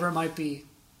time, whatever it might be.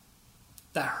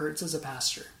 That hurts as a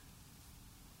pastor.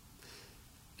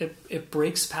 It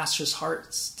breaks pastors'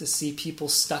 hearts to see people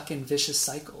stuck in vicious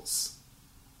cycles.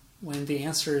 When the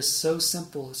answer is so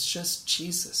simple, it's just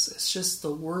Jesus. It's just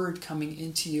the word coming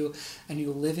into you and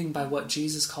you living by what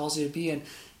Jesus calls you to be. And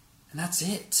that's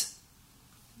it.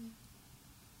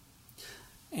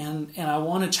 And I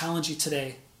want to challenge you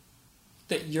today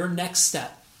that your next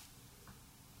step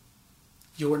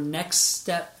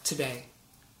today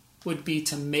would be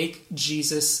to make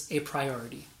Jesus a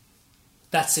priority.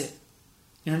 That's it.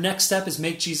 Your next step is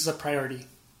make Jesus a priority.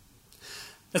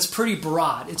 That's pretty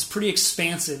broad. It's pretty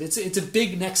expansive. It's a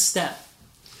big next step.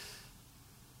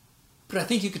 But I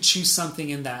think you could choose something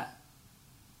in that.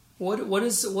 What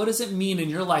does it mean in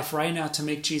your life right now to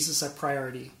make Jesus a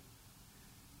priority?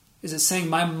 Is it saying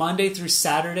my Monday through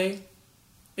Saturday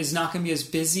is not going to be as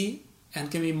busy and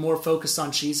going to be more focused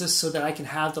on Jesus so that I can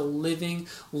have the living,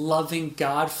 loving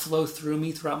God flow through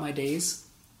me throughout my days?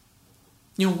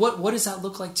 What does that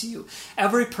look like to you?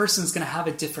 Every person is going to have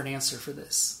a different answer for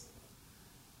this.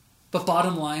 But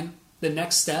bottom line, the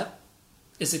next step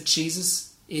is that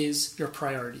Jesus is your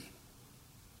priority.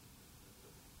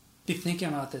 Be thinking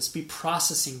about this. Be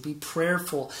processing. Be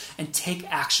prayerful. And take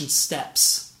action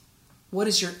steps. What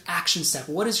is your action step?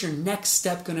 What is your next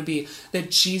step going to be that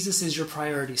Jesus is your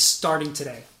priority starting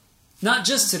today? Not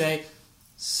just today,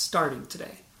 starting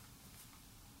today.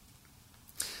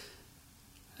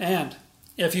 And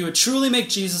if you would truly make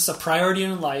Jesus a priority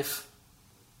in your life,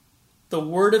 the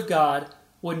Word of God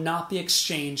would not be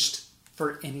exchanged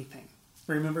for anything.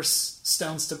 Remember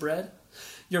stones to bread?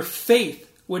 Your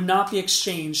faith would not be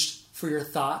exchanged for your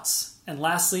thoughts. And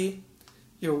lastly,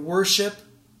 your worship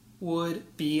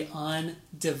would be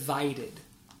undivided.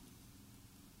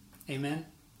 Amen?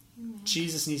 Amen.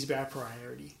 Jesus needs to be our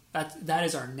priority. That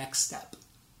is our next step.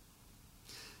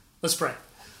 Let's pray.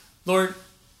 Lord,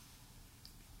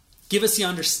 give us the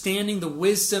understanding, the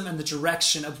wisdom, and the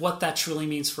direction of what that truly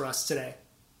means for us today.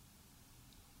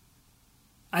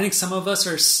 I think some of us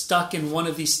are stuck in one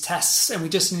of these tests and we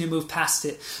just need to move past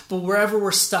it. But wherever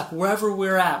we're stuck, wherever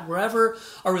we're at, wherever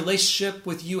our relationship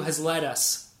with you has led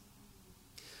us,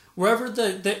 wherever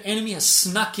the enemy has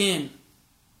snuck in,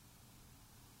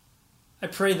 I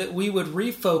pray that we would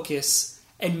refocus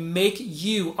and make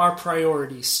you our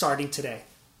priority starting today.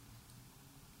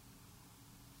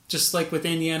 Just like with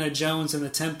Indiana Jones in the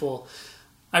temple,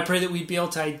 I pray that we'd be able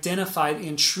to identify the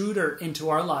intruder into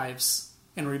our lives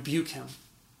and rebuke him.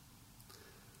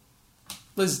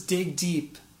 Let's dig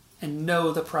deep and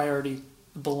know the priority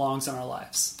that belongs in our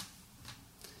lives.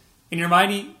 In your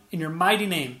mighty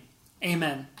name,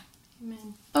 amen.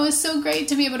 Amen. Oh, it's so great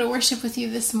to be able to worship with you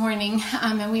this morning.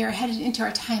 And we are headed into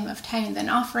our time of tithing and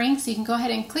offering. So you can go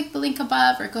ahead and click the link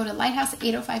above or go to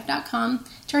lighthouse805.com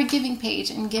to our giving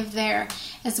page and give there,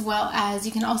 as well as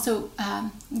you can also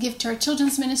give to our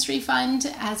children's ministry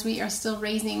fund, as we are still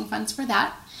raising funds for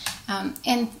that.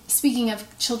 And speaking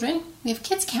of children, we have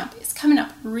Kids Camp. It's coming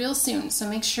up real soon. So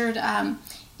make sure to...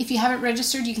 if you haven't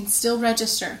registered, you can still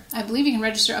register. I believe you can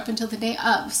register up until the day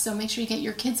of, so make sure you get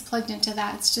your kids plugged into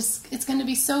that. It's going to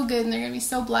be so good, and they're going to be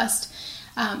so blessed,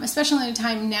 especially in a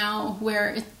time now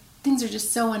where things are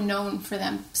just so unknown for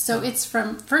them. So it's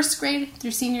from first grade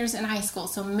through seniors in high school,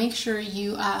 so make sure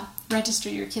you register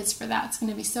your kids for that. It's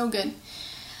going to be so good.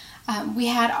 We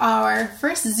had our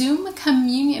first Zoom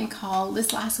communion call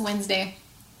this last Wednesday.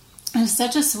 It was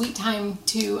such a sweet time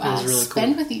to really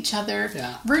spend with each other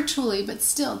virtually, but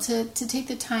still to take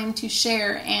the time to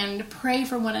share and pray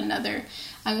for one another.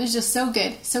 It was just so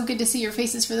good. So good to see your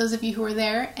faces for those of you who were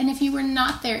there. And if you were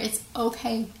not there, it's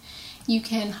okay. You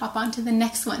can hop on to the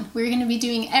next one. We're going to be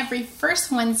doing every first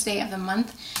Wednesday of the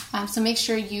month. So make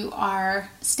sure you are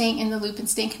staying in the loop and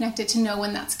staying connected to know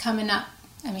when that's coming up.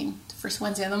 I mean, first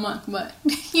Wednesday of the month, but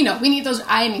we need those.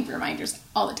 I need reminders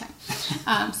all the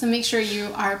time. So make sure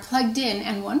you are plugged in,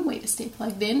 and one way to stay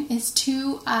plugged in is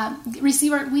to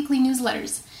receive our weekly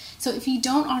newsletters. So if you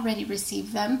don't already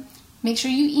receive them, make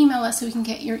sure you email us so we can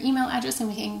get your email address and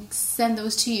we can send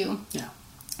those to you. Yeah.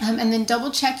 And then double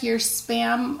check your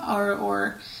spam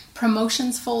or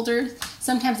promotions folder.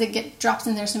 Sometimes it drops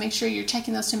in there, so make sure you're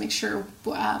checking those to make sure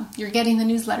you're getting the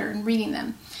newsletter and reading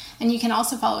them. And you can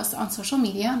also follow us on social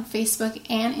media, on Facebook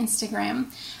and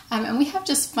Instagram. And we have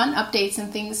just fun updates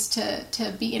and things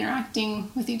to be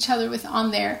interacting with each other with on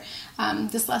there.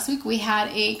 This last week we had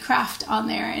a craft on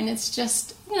there, and it's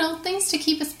just, things to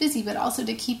keep us busy, but also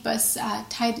to keep us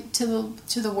tied to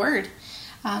the Word.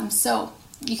 So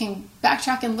you can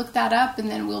backtrack and look that up, and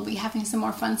then we'll be having some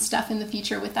more fun stuff in the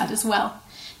future with that as well.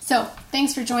 So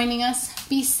thanks for joining us.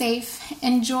 Be safe.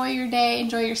 Enjoy your day.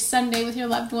 Enjoy your Sunday with your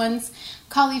loved ones.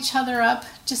 Call each other up.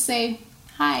 Just say,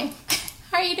 hi,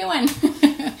 how are you doing?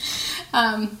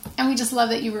 And we just love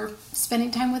that you were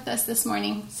spending time with us this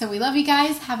morning. So we love you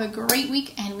guys. Have a great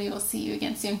week, and we will see you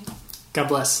again soon. God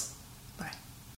bless.